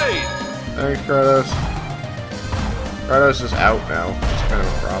 First aid! Thanks, Kratos. Kratos is out now. It's kind of a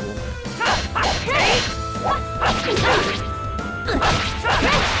problem.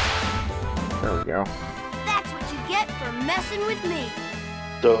 There we go. That's what you get for messing with me.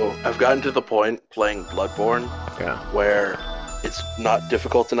 So, I've gotten to the point playing Bloodborne where it's not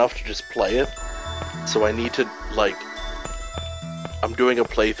difficult enough to just play it. So I need to, like... I'm doing a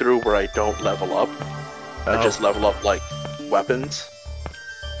playthrough where I don't level up. I just level up, like, weapons.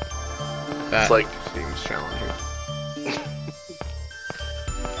 That it's like... seems challenging.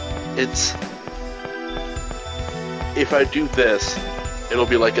 It's... If I do this, it'll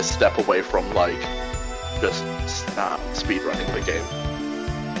be like a step away from, like, just speedrunning the game.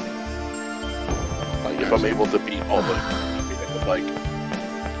 Like, if I'm able to beat all the... like...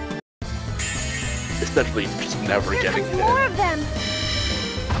 essentially just never getting hit. More of them.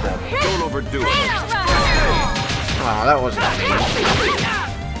 Don't overdo it. Oh, that wasn't me.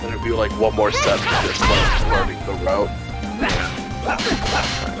 And it'd be like one more step to just like learning the route.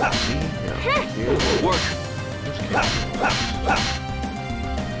 Work.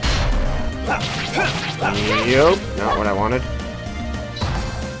 Yup, not what I wanted.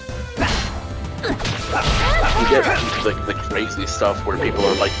 You get into the crazy stuff where people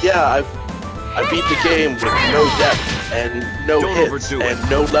are like, yeah, I beat the game with no depth and no hits and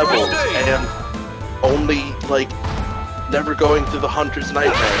no levels and only like never going through the Hunter's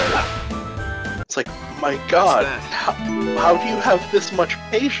Nightmare. It's like, my god, how do you have this much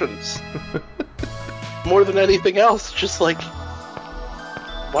patience? More than anything else, just like,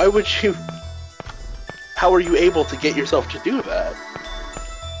 why would you... How are you able to get yourself to do that?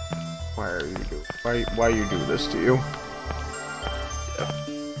 Why you do this to you? Yeah.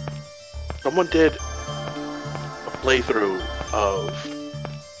 Someone did a playthrough of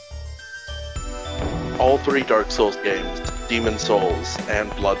all 3 Dark Souls games, Demon Souls and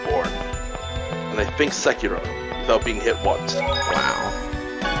Bloodborne, and I think Sekiro, without being hit once. Wow.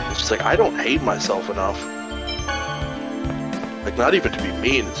 It's just like, I don't hate myself enough. Like, not even to be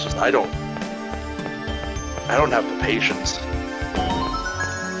mean, it's just I don't have the patience.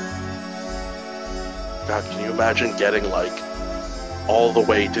 God, can you imagine getting, like, all the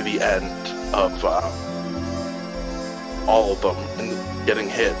way to the end of all of them and getting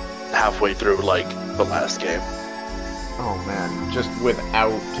hit halfway through, like, the last game? Oh man, just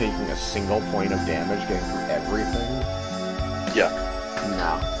without taking a single point of damage, getting through everything? Yeah.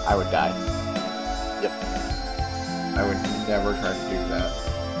 No, I would die. Yep. I would never try to do that.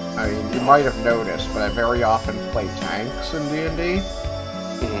 I mean, you might have noticed, but I very often play tanks in D&D.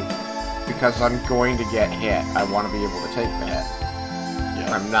 Because I'm going to get hit. I want to be able to take the hit. Yeah.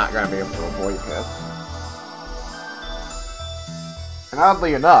 I'm not going to be able to avoid hits. And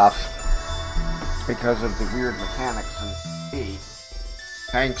oddly enough, because of the weird mechanics in HP,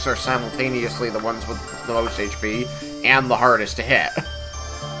 tanks are simultaneously the ones with the most HP and the hardest to hit.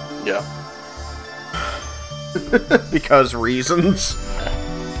 Yeah. Because reasons.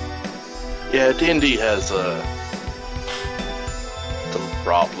 Yeah, D&D has some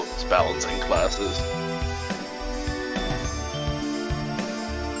problems balancing classes.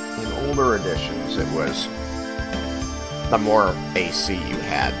 In older editions, it was the more AC you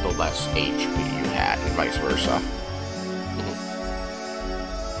had, the less HP you had, and vice versa.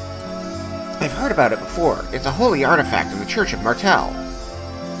 I've heard about it before. It's a holy artifact in the Church of Martel.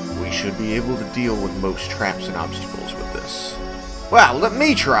 We should be able to deal with most traps and obstacles with this. Well, let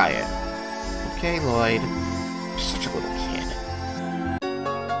me try it! Okay, Lloyd. You're such a little kid.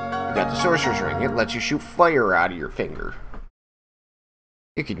 You got the Sorcerer's Ring. It lets you shoot fire out of your finger.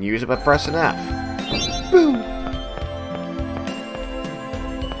 You can use it by pressing F. Boom!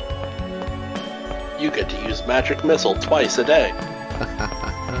 You get to use Magic Missile twice a day.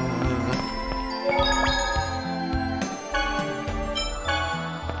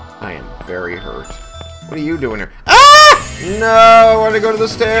 I am very hurt. What are you doing here? Ah! No, I want to go to the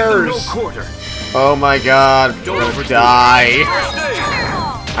stairs. No quarter. Oh my god, I'm gonna die.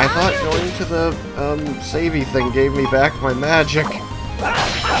 I thought going to the savey thing gave me back my magic.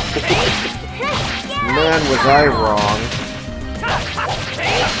 Man, was I wrong.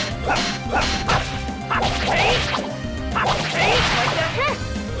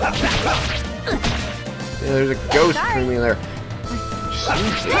 Yeah, there's a ghost between me and there. I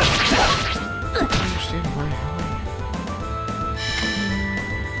don't understand why.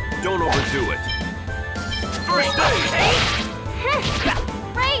 Don't overdo it. First aid!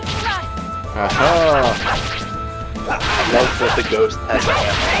 Right thrust! Aha! I love that the ghost has a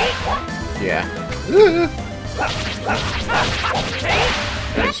hammer. Yeah.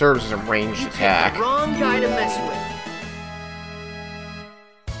 And it serves as a ranged attack. Wrong guy to mess with.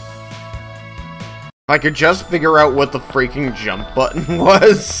 I could just figure out what the freaking jump button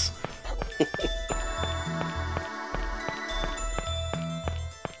was.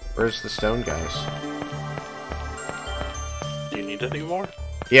 Where's the stone guys? Do you need any more?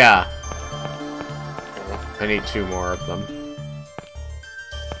 Yeah. I need 2 more of them.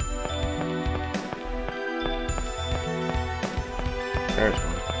 There's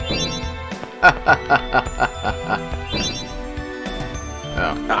one.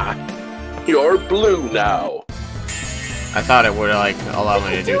 Oh. Ah, you're blue now. I thought it would, like, allow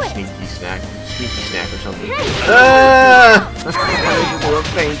me to do sneaky snack or something. Ah! I wanted to do a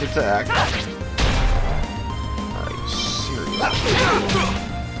feint attack. Are you serious?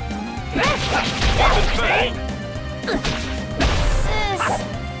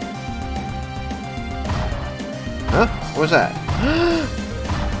 Huh? What was that?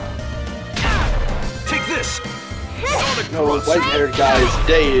 Take this. No, white-haired guy's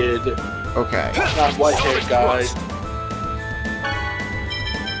dead. Okay. Not white-haired guy.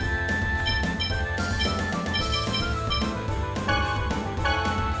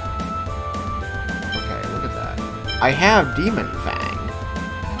 Okay, look at that. I have Demon Fang.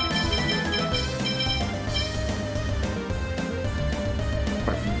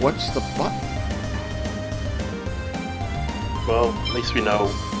 But what's the button? Well, at least we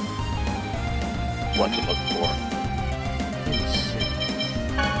know what to look for. Let's see.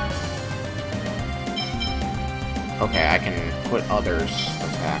 Okay, I can put others'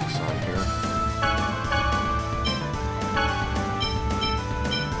 attacks on here.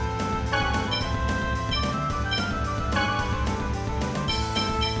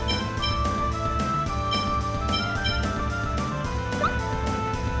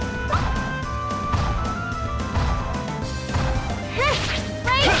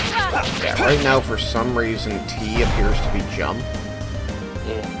 Yeah, right now, for some reason, T appears to be jump.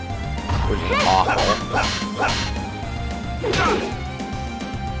 Which is awful.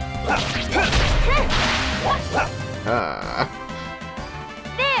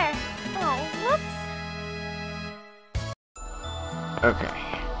 There! Oh, whoops. Okay.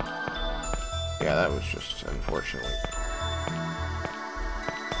 Yeah, that was just unfortunately.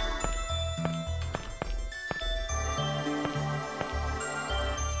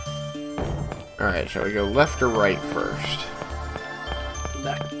 Alright, shall we go left or right first?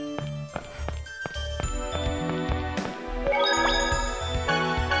 Left.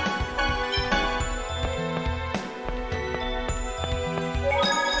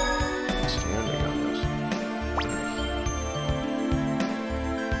 Standing on this.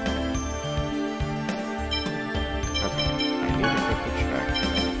 Okay, I need to quickly check.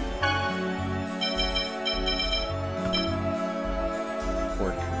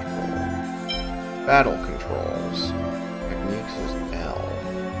 Battle controls. Techniques is L.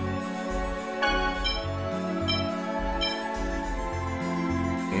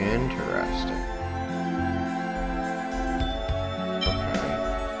 Interesting. Okay.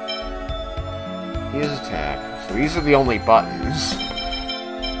 Use attack. So these are the only buttons.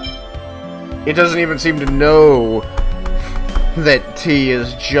 It doesn't even seem to know that T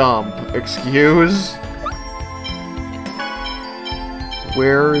is jump. Excuse?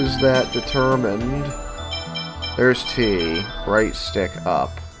 Where is that determined? There's T. Right stick up.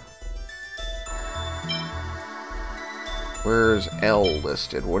 Where's L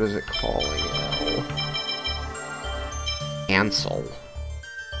listed? What is it calling L? Cancel.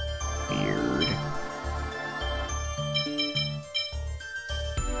 Weird.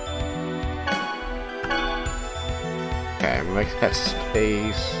 Okay, I'm gonna make that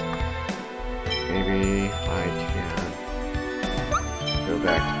space. Maybe I can go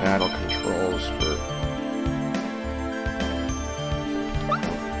back to battle controls for...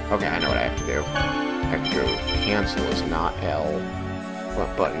 Okay, I know what I have to do. I have to go cancel is not L.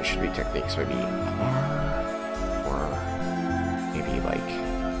 What button should be techniques? Maybe R? Or maybe like...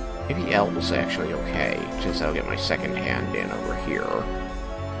 Maybe L is actually okay, since I'll get my second hand in over here.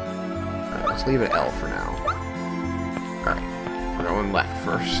 Alright, let's leave it L for now. Alright, we're going left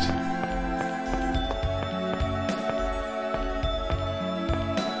first.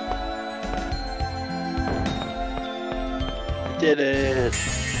 Did it!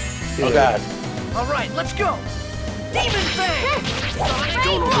 Oh god. Alright, let's go! Demon Fang!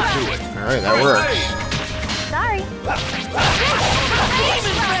 Don't overdo it. Alright, that works. Sorry.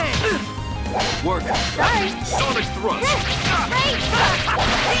 Demon Fang! Work. Sorry. Sonic thrust.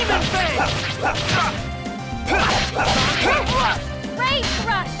 Demon Fang! Raise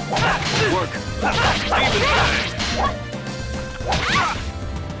thrust. Work. Demon fang.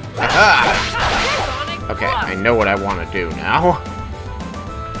 Aha! Okay, I know what I want to do now.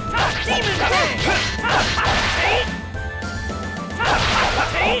 Demon Fang!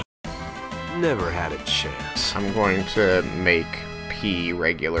 Never had a chance. I'm going to make P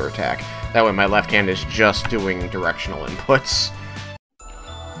regular attack. That way my left hand is just doing directional inputs.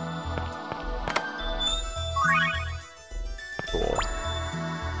 Cool.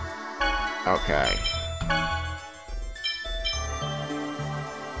 Okay.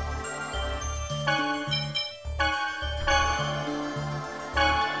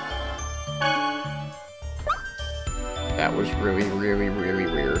 That was really, really, really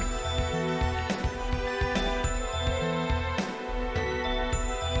weird.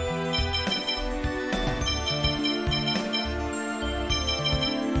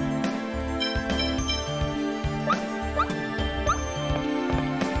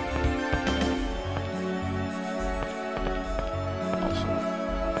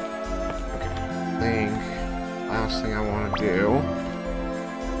 Last thing I want to do.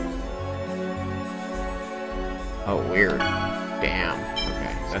 Oh, weird. Damn.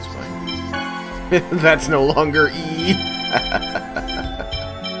 Okay, that's fine. That's no longer E.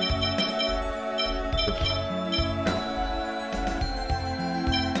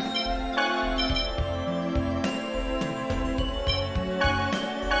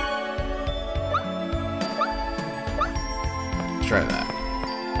 Let's try that.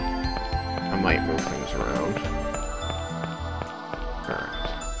 I might move things around. Alright.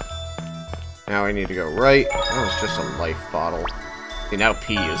 Now I need to go right. That was just a life bottle. See, now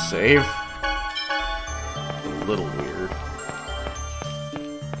P is safe. A little weird.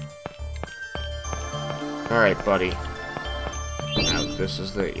 Alright, buddy. Now this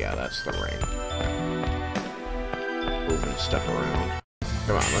is the... Yeah, that's the ring. Moving stuff around.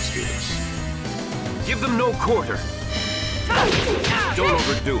 Come on, let's do this. Give them no quarter. Don't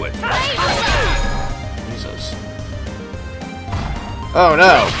overdo it. Jesus. Oh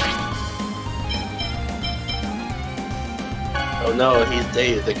no! Oh no, he's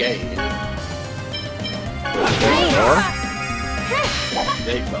dated the game.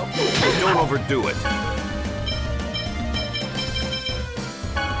 There you go. Don't overdo it.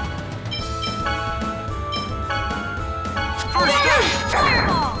 First aid!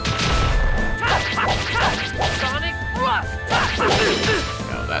 Sonic thrust!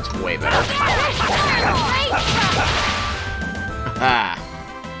 No, that's way better. Ah.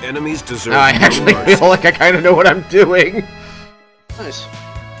 Enemies deserve Now I actually feel like I kind of know what I'm doing. Nice.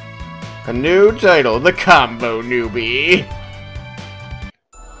 A new title, The Combo Newbie.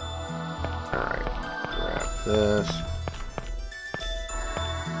 Alright, grab this.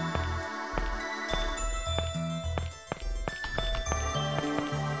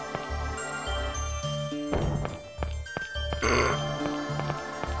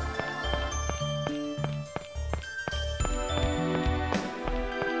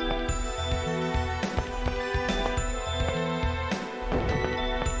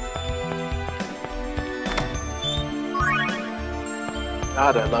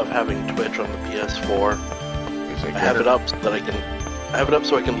 God, I love having Twitch on the PS4. I have it up so that I can. I have it up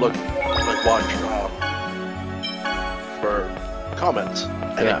so I can look, like watch for comments,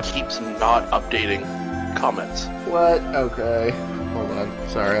 and it keeps not updating comments. What? Okay. Hold on.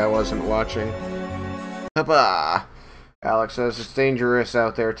 Sorry, I wasn't watching. Hoppa! Alex says it's dangerous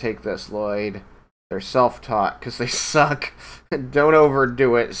out there. Take this, Lloyd. They're self-taught because they suck. Don't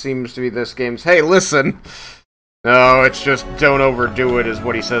overdo it. Seems to be this game's. Hey, listen. No, it's just don't overdo it is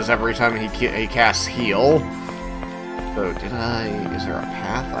what he says every time he casts heal. So did I? Is there a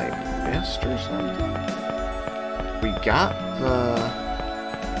path I missed or something? We got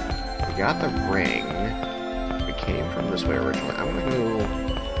the ring. We came from this way originally. I'm gonna go.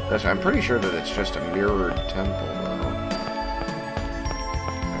 I'm pretty sure that it's just a mirrored temple, though.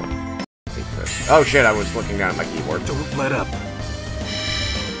 Oh shit! I was looking down at my keyboard. Don't let up.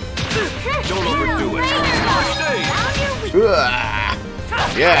 Don't overdo it. Yeah.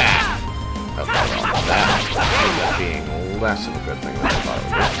 Okay, well, that ended up being less of a good thing than I thought it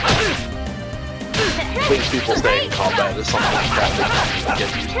would be. Things people say in combat is something like that you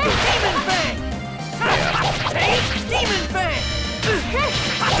get used to. Demon Fang!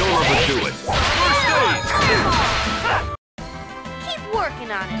 Don't overdo it. Keep working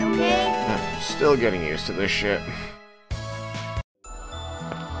on it, okay? I'm still getting used to this shit.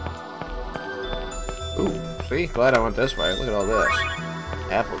 Ooh, see? Glad I went this way. Look at all this.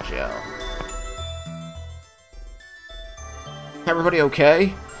 Apple gel. Everybody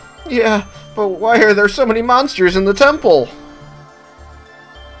okay? Yeah, but why are there so many monsters in the temple?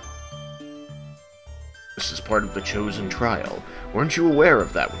 This is part of the chosen trial. Weren't you aware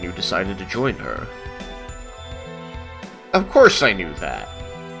of that when you decided to join her? Of course I knew that.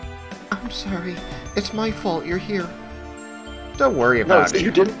 I'm sorry. It's my fault you're here. Don't worry about it. You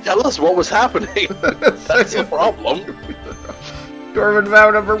didn't tell us what was happening. That's the problem. Dwarven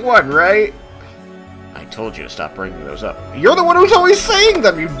vow number 1, right? I told you to stop bringing those up. You're the one who's always saying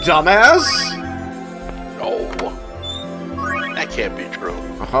them, you dumbass! No. That can't be true.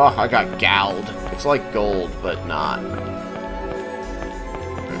 I got galled. It's like gold, but not.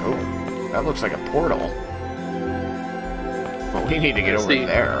 Oh, that looks like a portal. Well, we need to get over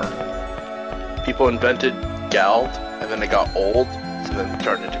there. People invented Gald, and then it got old, so then it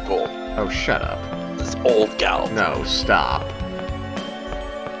turned into gold. Oh, shut up. It's old Gald. No, stop.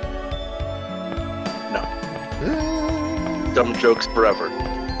 No. Dumb jokes forever.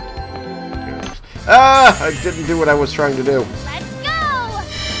 Ah! I didn't do what I was trying to do. Let's go!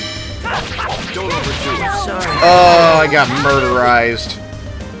 Don't overdo it. Sorry. Oh, I got murderized.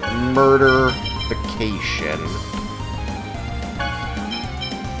 Murderification.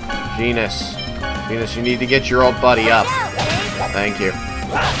 Genus. Genus, you need to get your old buddy up. Thank you.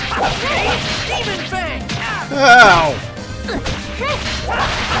 Demon Fang! Ow!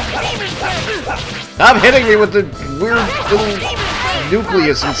 Stop hitting me with the weird little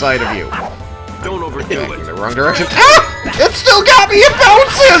nucleus inside of you. Don't overdo Going in it. the wrong direction. Ah! It still got me! It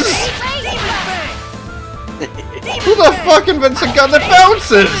bounces! Who the fuck invents a gun that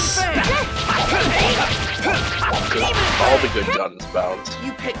bounces? All the good guns bounce.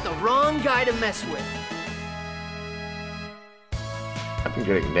 You picked the wrong guy to mess with. I've been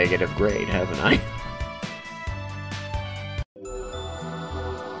getting negative grade, haven't I?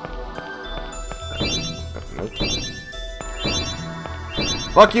 Nope.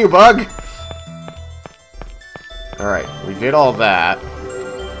 Fuck you, bug! Alright, we did all that.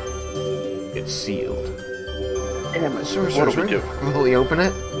 It's sealed. Damn it, Sorcerer's what do we Ring? do? Will he open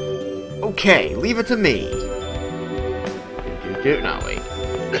it? Okay, leave it to me. No, wait.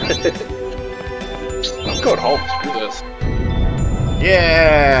 I'm going home, screw this.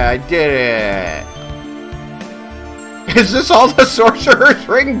 Yeah, I did it! Is this all the Sorcerer's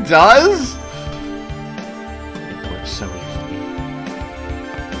Ring does? It works so easily.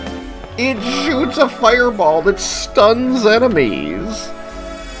 It shoots a fireball that stuns enemies.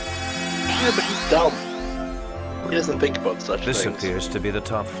 Yeah, but he's dumb. He doesn't think about such This things. appears to be the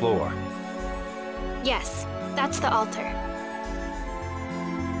top floor. Yes, that's the altar.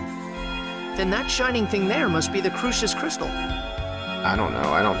 Then that shining thing there must be the Crucius Crystal. I don't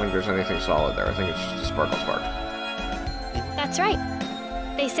know. I don't think there's anything solid there. I think it's just a sparkle spark. That's right.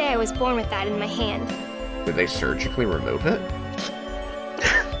 They say I was born with that in my hand. Did they surgically remove it?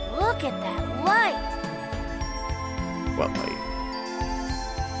 Look at that light. What light?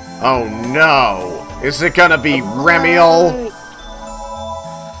 Oh no! Is it gonna be Remiel?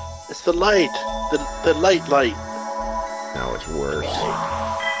 It's the light. The light. No, it's worse.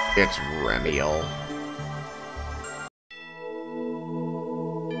 It's Remiel.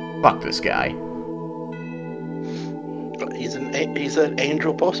 Fuck this guy. He's an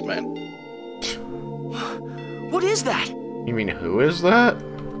angel postman. What is that? You mean who is that?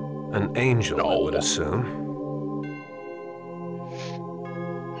 An angel, No. I would assume.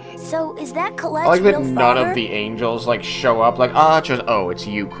 So, is that I Colette's like that real none father? of the angels, like, show up, like, it's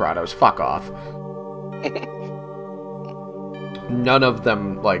you, Kratos, fuck off. None of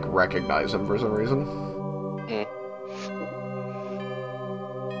them, like, recognize him for some reason. Mm.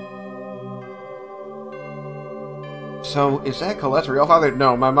 So, is that Colette's real father?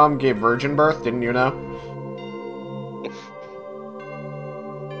 No, my mom gave virgin birth, didn't you know?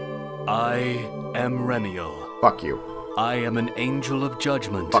 I am Remiel. Fuck you. I am an angel of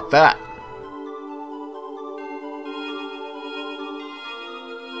judgment. Fuck that.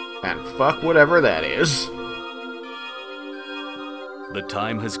 And fuck whatever that is. The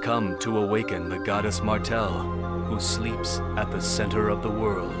time has come to awaken the goddess Martel, who sleeps at the center of the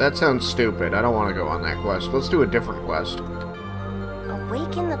world. That sounds stupid. I don't want to go on that quest. Let's do a different quest.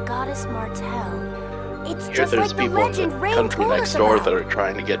 Awaken the goddess Martel. It's Here, just there's like the people in legend the Rain country told next us door about. that are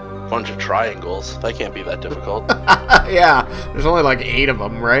trying to get a bunch of triangles. That can't be that difficult. Yeah, there's only like 8 of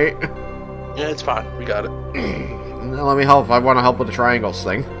them, right? Yeah, it's fine. We got it. Now let me help. I want to help with the triangles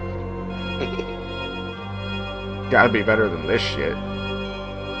thing. Gotta be better than this shit.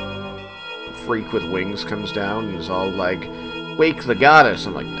 Freak with wings comes down and is all like, "Wake the goddess."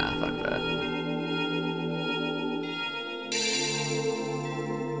 I'm like, nah, fuck that.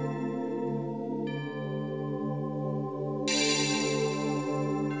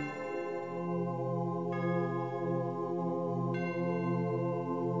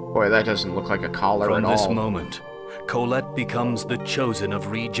 Boy, that doesn't look like a collar From at this all. moment, Colette becomes the chosen of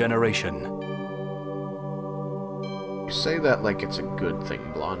regeneration. You say that like it's a good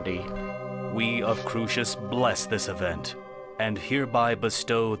thing, Blondie. We of Crucius bless this event, and hereby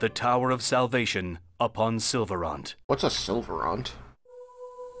bestow the Tower of Salvation upon Silverant. What's a Silverant?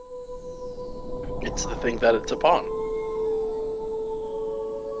 It's the thing that it's upon.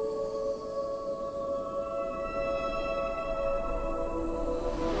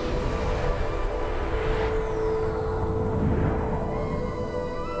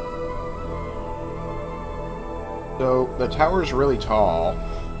 So, the tower's really tall.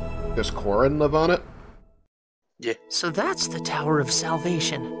 Does Corin live on it? Yeah. So that's the Tower of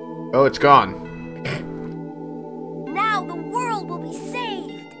Salvation. Oh, it's gone. Now the world will be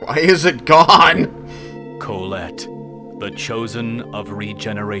saved. Why is it gone? Colette, the chosen of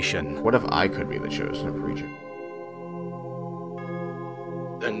regeneration. What if I could be the chosen of region?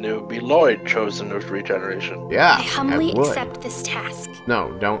 Then it would be Lloyd chosen of regeneration. Yeah, I humbly would. accept this task.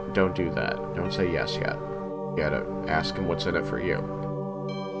 No, don't do that. Don't say yes yet. You gotta ask him what's in it for you.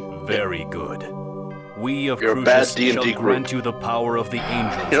 Very good. We of You're a Crucius bad D&D shall group. grant you the power of the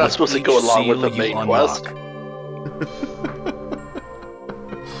angels. You're not with supposed to each go along with seal the you main unlock. quest.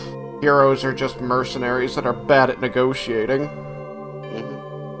 Heroes are just mercenaries that are bad at negotiating.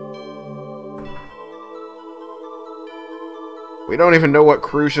 We don't even know what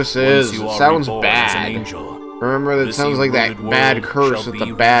Crucius is. Once you It are sounds reborn as an bad. angel, Remember, that this sounds like that eroded bad world curse shall that the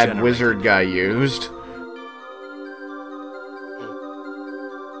be bad regenerated. wizard guy used.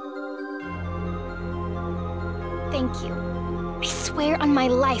 Thank you. I swear on my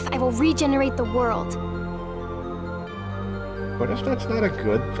life I will regenerate the world. What if that's not a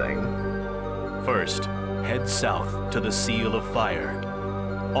good thing? First, head south to the Seal of Fire.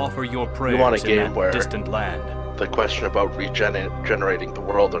 Offer your prayers want a in game that where- distant land. The question about regenerating the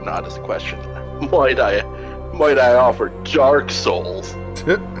world or not is a question. Might I offer Dark Souls?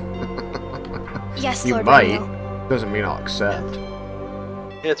 Yes, You Lord might. Remiel. Doesn't mean I'll accept.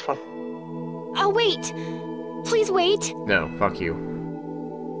 Yeah, it's fun. Oh, wait! Please wait! No, fuck you.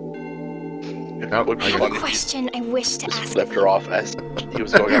 It Oh, would be I have fun a if question I wish to you just ask flipped of her you. off as he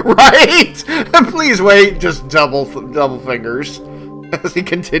was going up. Right! Please wait, just double fingers as he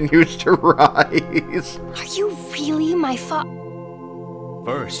continues to rise. Are you really my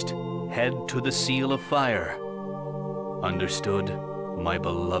First, head to the Seal of Fire. Understood, my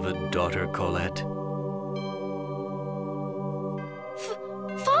beloved daughter Colette?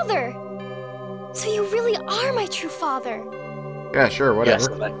 father? So you really are my true father. Yeah, sure, Yes,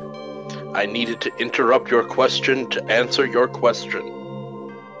 whatever. and I needed to interrupt your question to answer your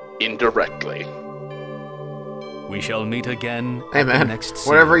question. Indirectly. We shall meet again Hey at the man, next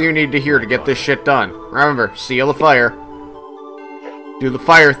whatever seal. you need to hear to get this shit done. Remember, seal the fire. Do the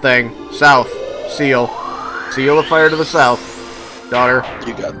fire thing. South. Seal. Seal the fire to the south. Daughter.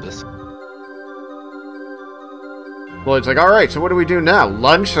 You got this. Lloyd's like, alright, so what do we do now?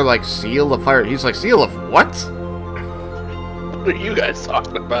 Lunch or like seal the fire? He's like, seal of what? What are you guys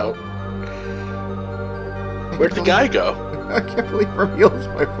talking about? Where'd the guy go? I can't believe Ramil is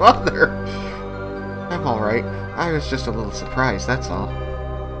my father. I'm alright. I was just a little surprised, that's all.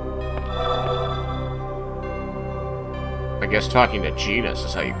 I guess talking to Genus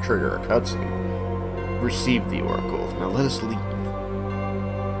is how you trigger a cutscene. Receive the Oracle. Now let us leave.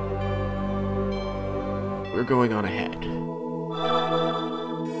 We're going on ahead.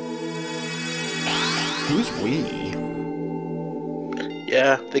 Who's we?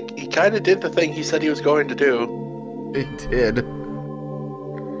 Yeah, he kind of did the thing he said he was going to do. He did.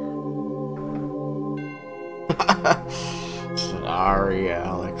 Sorry,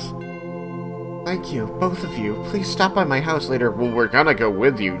 Alex. Thank you, both of you. Please stop by my house later. Well, we're gonna go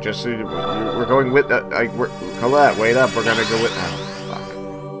with you. Just we're going with. Colette, wait up. We're gonna go with.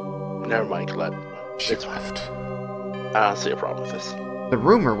 Oh, fuck. Never mind, Colette. She left. I don't see a problem with this. The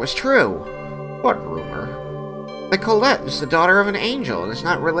rumor was true. What rumor? That Colette is the daughter of an angel and is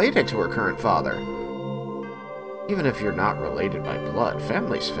not related to her current father. Even if you're not related by blood,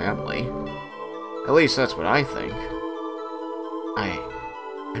 family's family. At least that's what I think.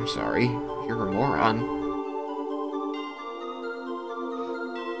 I'm sorry. You're a moron.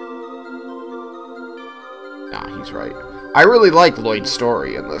 Nah, he's right. I really like Lloyd's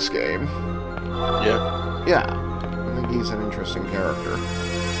story in this game. Yeah? Yeah. I think he's an interesting character.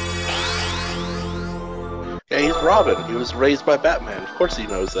 Yeah, he's Robin. He was raised by Batman. Of course he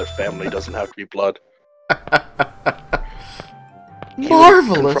knows that family doesn't have to be blood.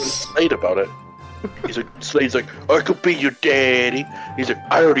 Marvelous! Slade about it. Slade's like, I could be your daddy. He's like,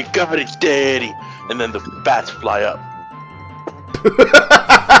 I already got his daddy. And then the bats fly up.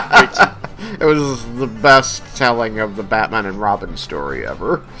 It was the best telling of the Batman and Robin story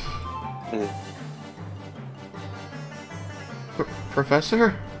ever.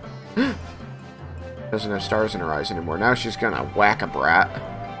 Professor? Doesn't have stars in her eyes anymore. Now she's gonna whack a brat.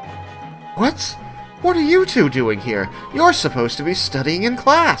 What are you two doing here? You're supposed to be studying in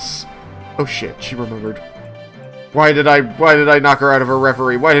class. Oh shit, she remembered. Why did I knock her out of her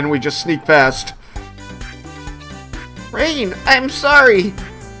reverie? Why didn't we just sneak past? Rain, I'm sorry.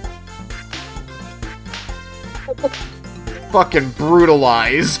 Fucking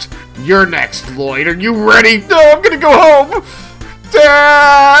brutalized. You're next, Lloyd. Are you ready? No, I'm gonna go home.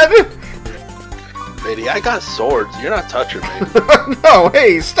 Dad! Lady, I got swords. You're not touching me. No,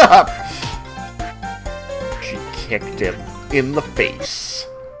 hey, stop. She kicked him in the face.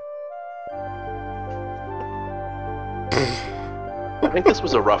 I think this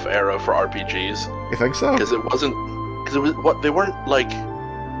was a rough era for RPGs. You think so? Because they weren't like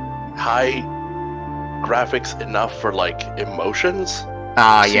high graphics enough for like emotions.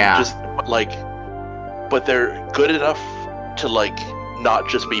 Yeah. But they're good enough to like not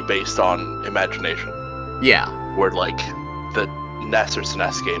just be based on imagination. Yeah. Where like the NES or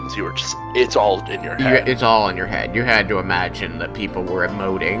SNES games, it's all in your head. It's all in your head. You had to imagine that people were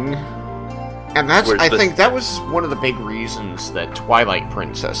emoting. And I think that was one of the big reasons that Twilight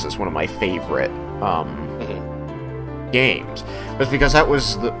Princess is one of my favorite games. Was because that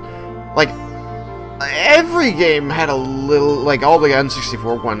was like every game had a little, like all the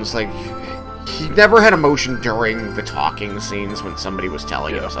N64 ones, like he never had emotion during the talking scenes when somebody was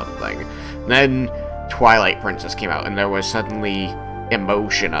telling him something. And then Twilight Princess came out and there was suddenly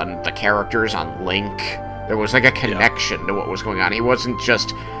emotion on the characters, on Link. There was like a connection to what was going on. He wasn't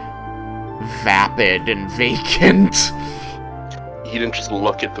just vapid and vacant. He didn't just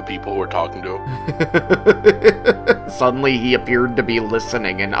look at the people who were talking to him. Suddenly he appeared to be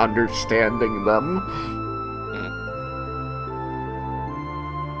listening and understanding them.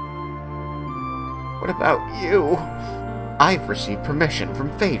 What about you? I've received permission from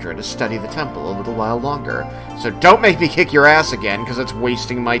Phaedra to study the temple a little while longer, so don't make me kick your ass again, because it's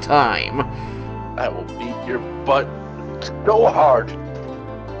wasting my time. I will beat your butt so hard.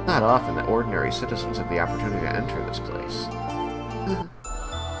 Not often that ordinary citizens have the opportunity to enter this place.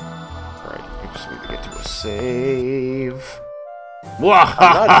 Alright, I just need to get to a save. I'm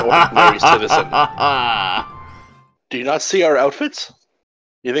not an ordinary citizen. Do you not see our outfits?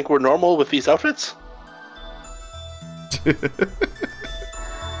 You think we're normal with these outfits? Better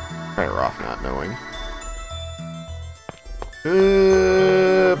off not knowing.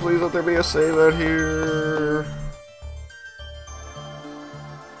 Please let there be a save out here.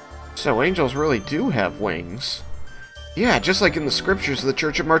 So angels really do have wings. Yeah, just like in the scriptures of the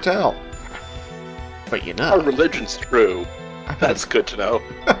Church of Martel. But you know... Our religion's true. That's good to know.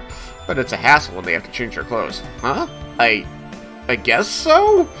 But it's a hassle when they have to change their clothes. Huh? I guess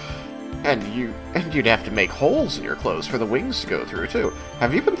so? And you'd have to make holes in your clothes for the wings to go through, too.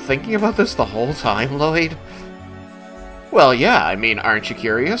 Have you been thinking about this the whole time, Lloyd? Well, yeah, I mean, aren't you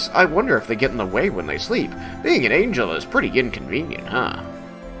curious? I wonder if they get in the way when they sleep. Being an angel is pretty inconvenient, huh?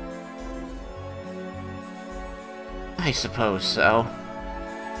 I suppose so.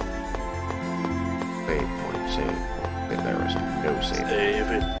 Save point, save point. There was no save. Save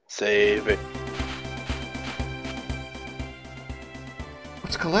it, save it.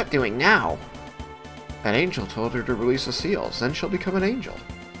 What's Colette doing now? That angel told her to release the seals, then she'll become an angel.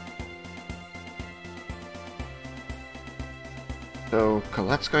 So,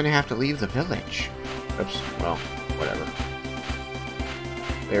 Colette's going to have to leave the village. Oops, well, whatever.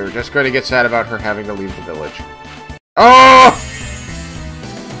 They were just going to get sad about her having to leave the village. Oh!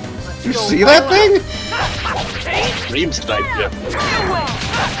 You see that thing? Dream snipe, yeah.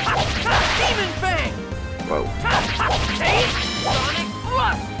 Demon Fang! Whoa.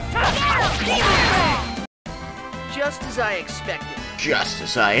 Just as I expected. Just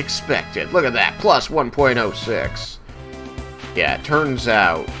as I expected. Look at that, plus 1.06. Yeah, it turns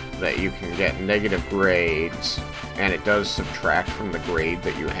out that you can get negative grades, and it does subtract from the grade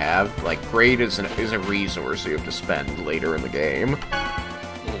that you have. Like, grade is a resource you have to spend later in the game.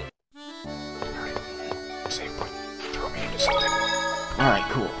 Save point. Throw me into something. Alright,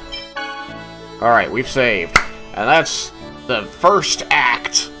 cool. Alright, we've saved. And that's the first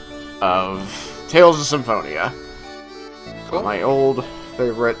act of Tales of Symphonia. Cool. My old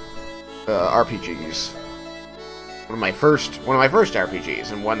favorite RPGs. One of my first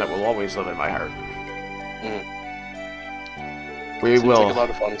RPGs, and one that will always live in my heart. Seems like a lot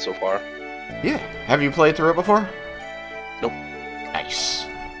of fun so far. Yeah. Have you played through it before? Nope. Nice.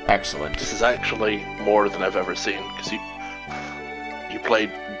 Excellent. This is actually more than I've ever seen, because you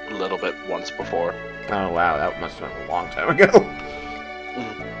played a little bit once before. Oh wow, that must have been a long time ago.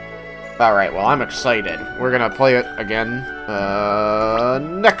 Alright, well, I'm excited. We're gonna play it again,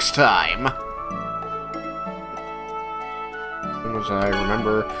 next time. As I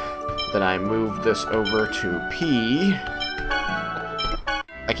remember that I moved this over to P.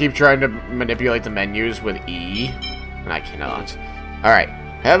 I keep trying to manipulate the menus with E, and I cannot. Alright,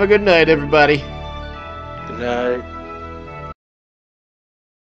 have a good night, everybody. Good night.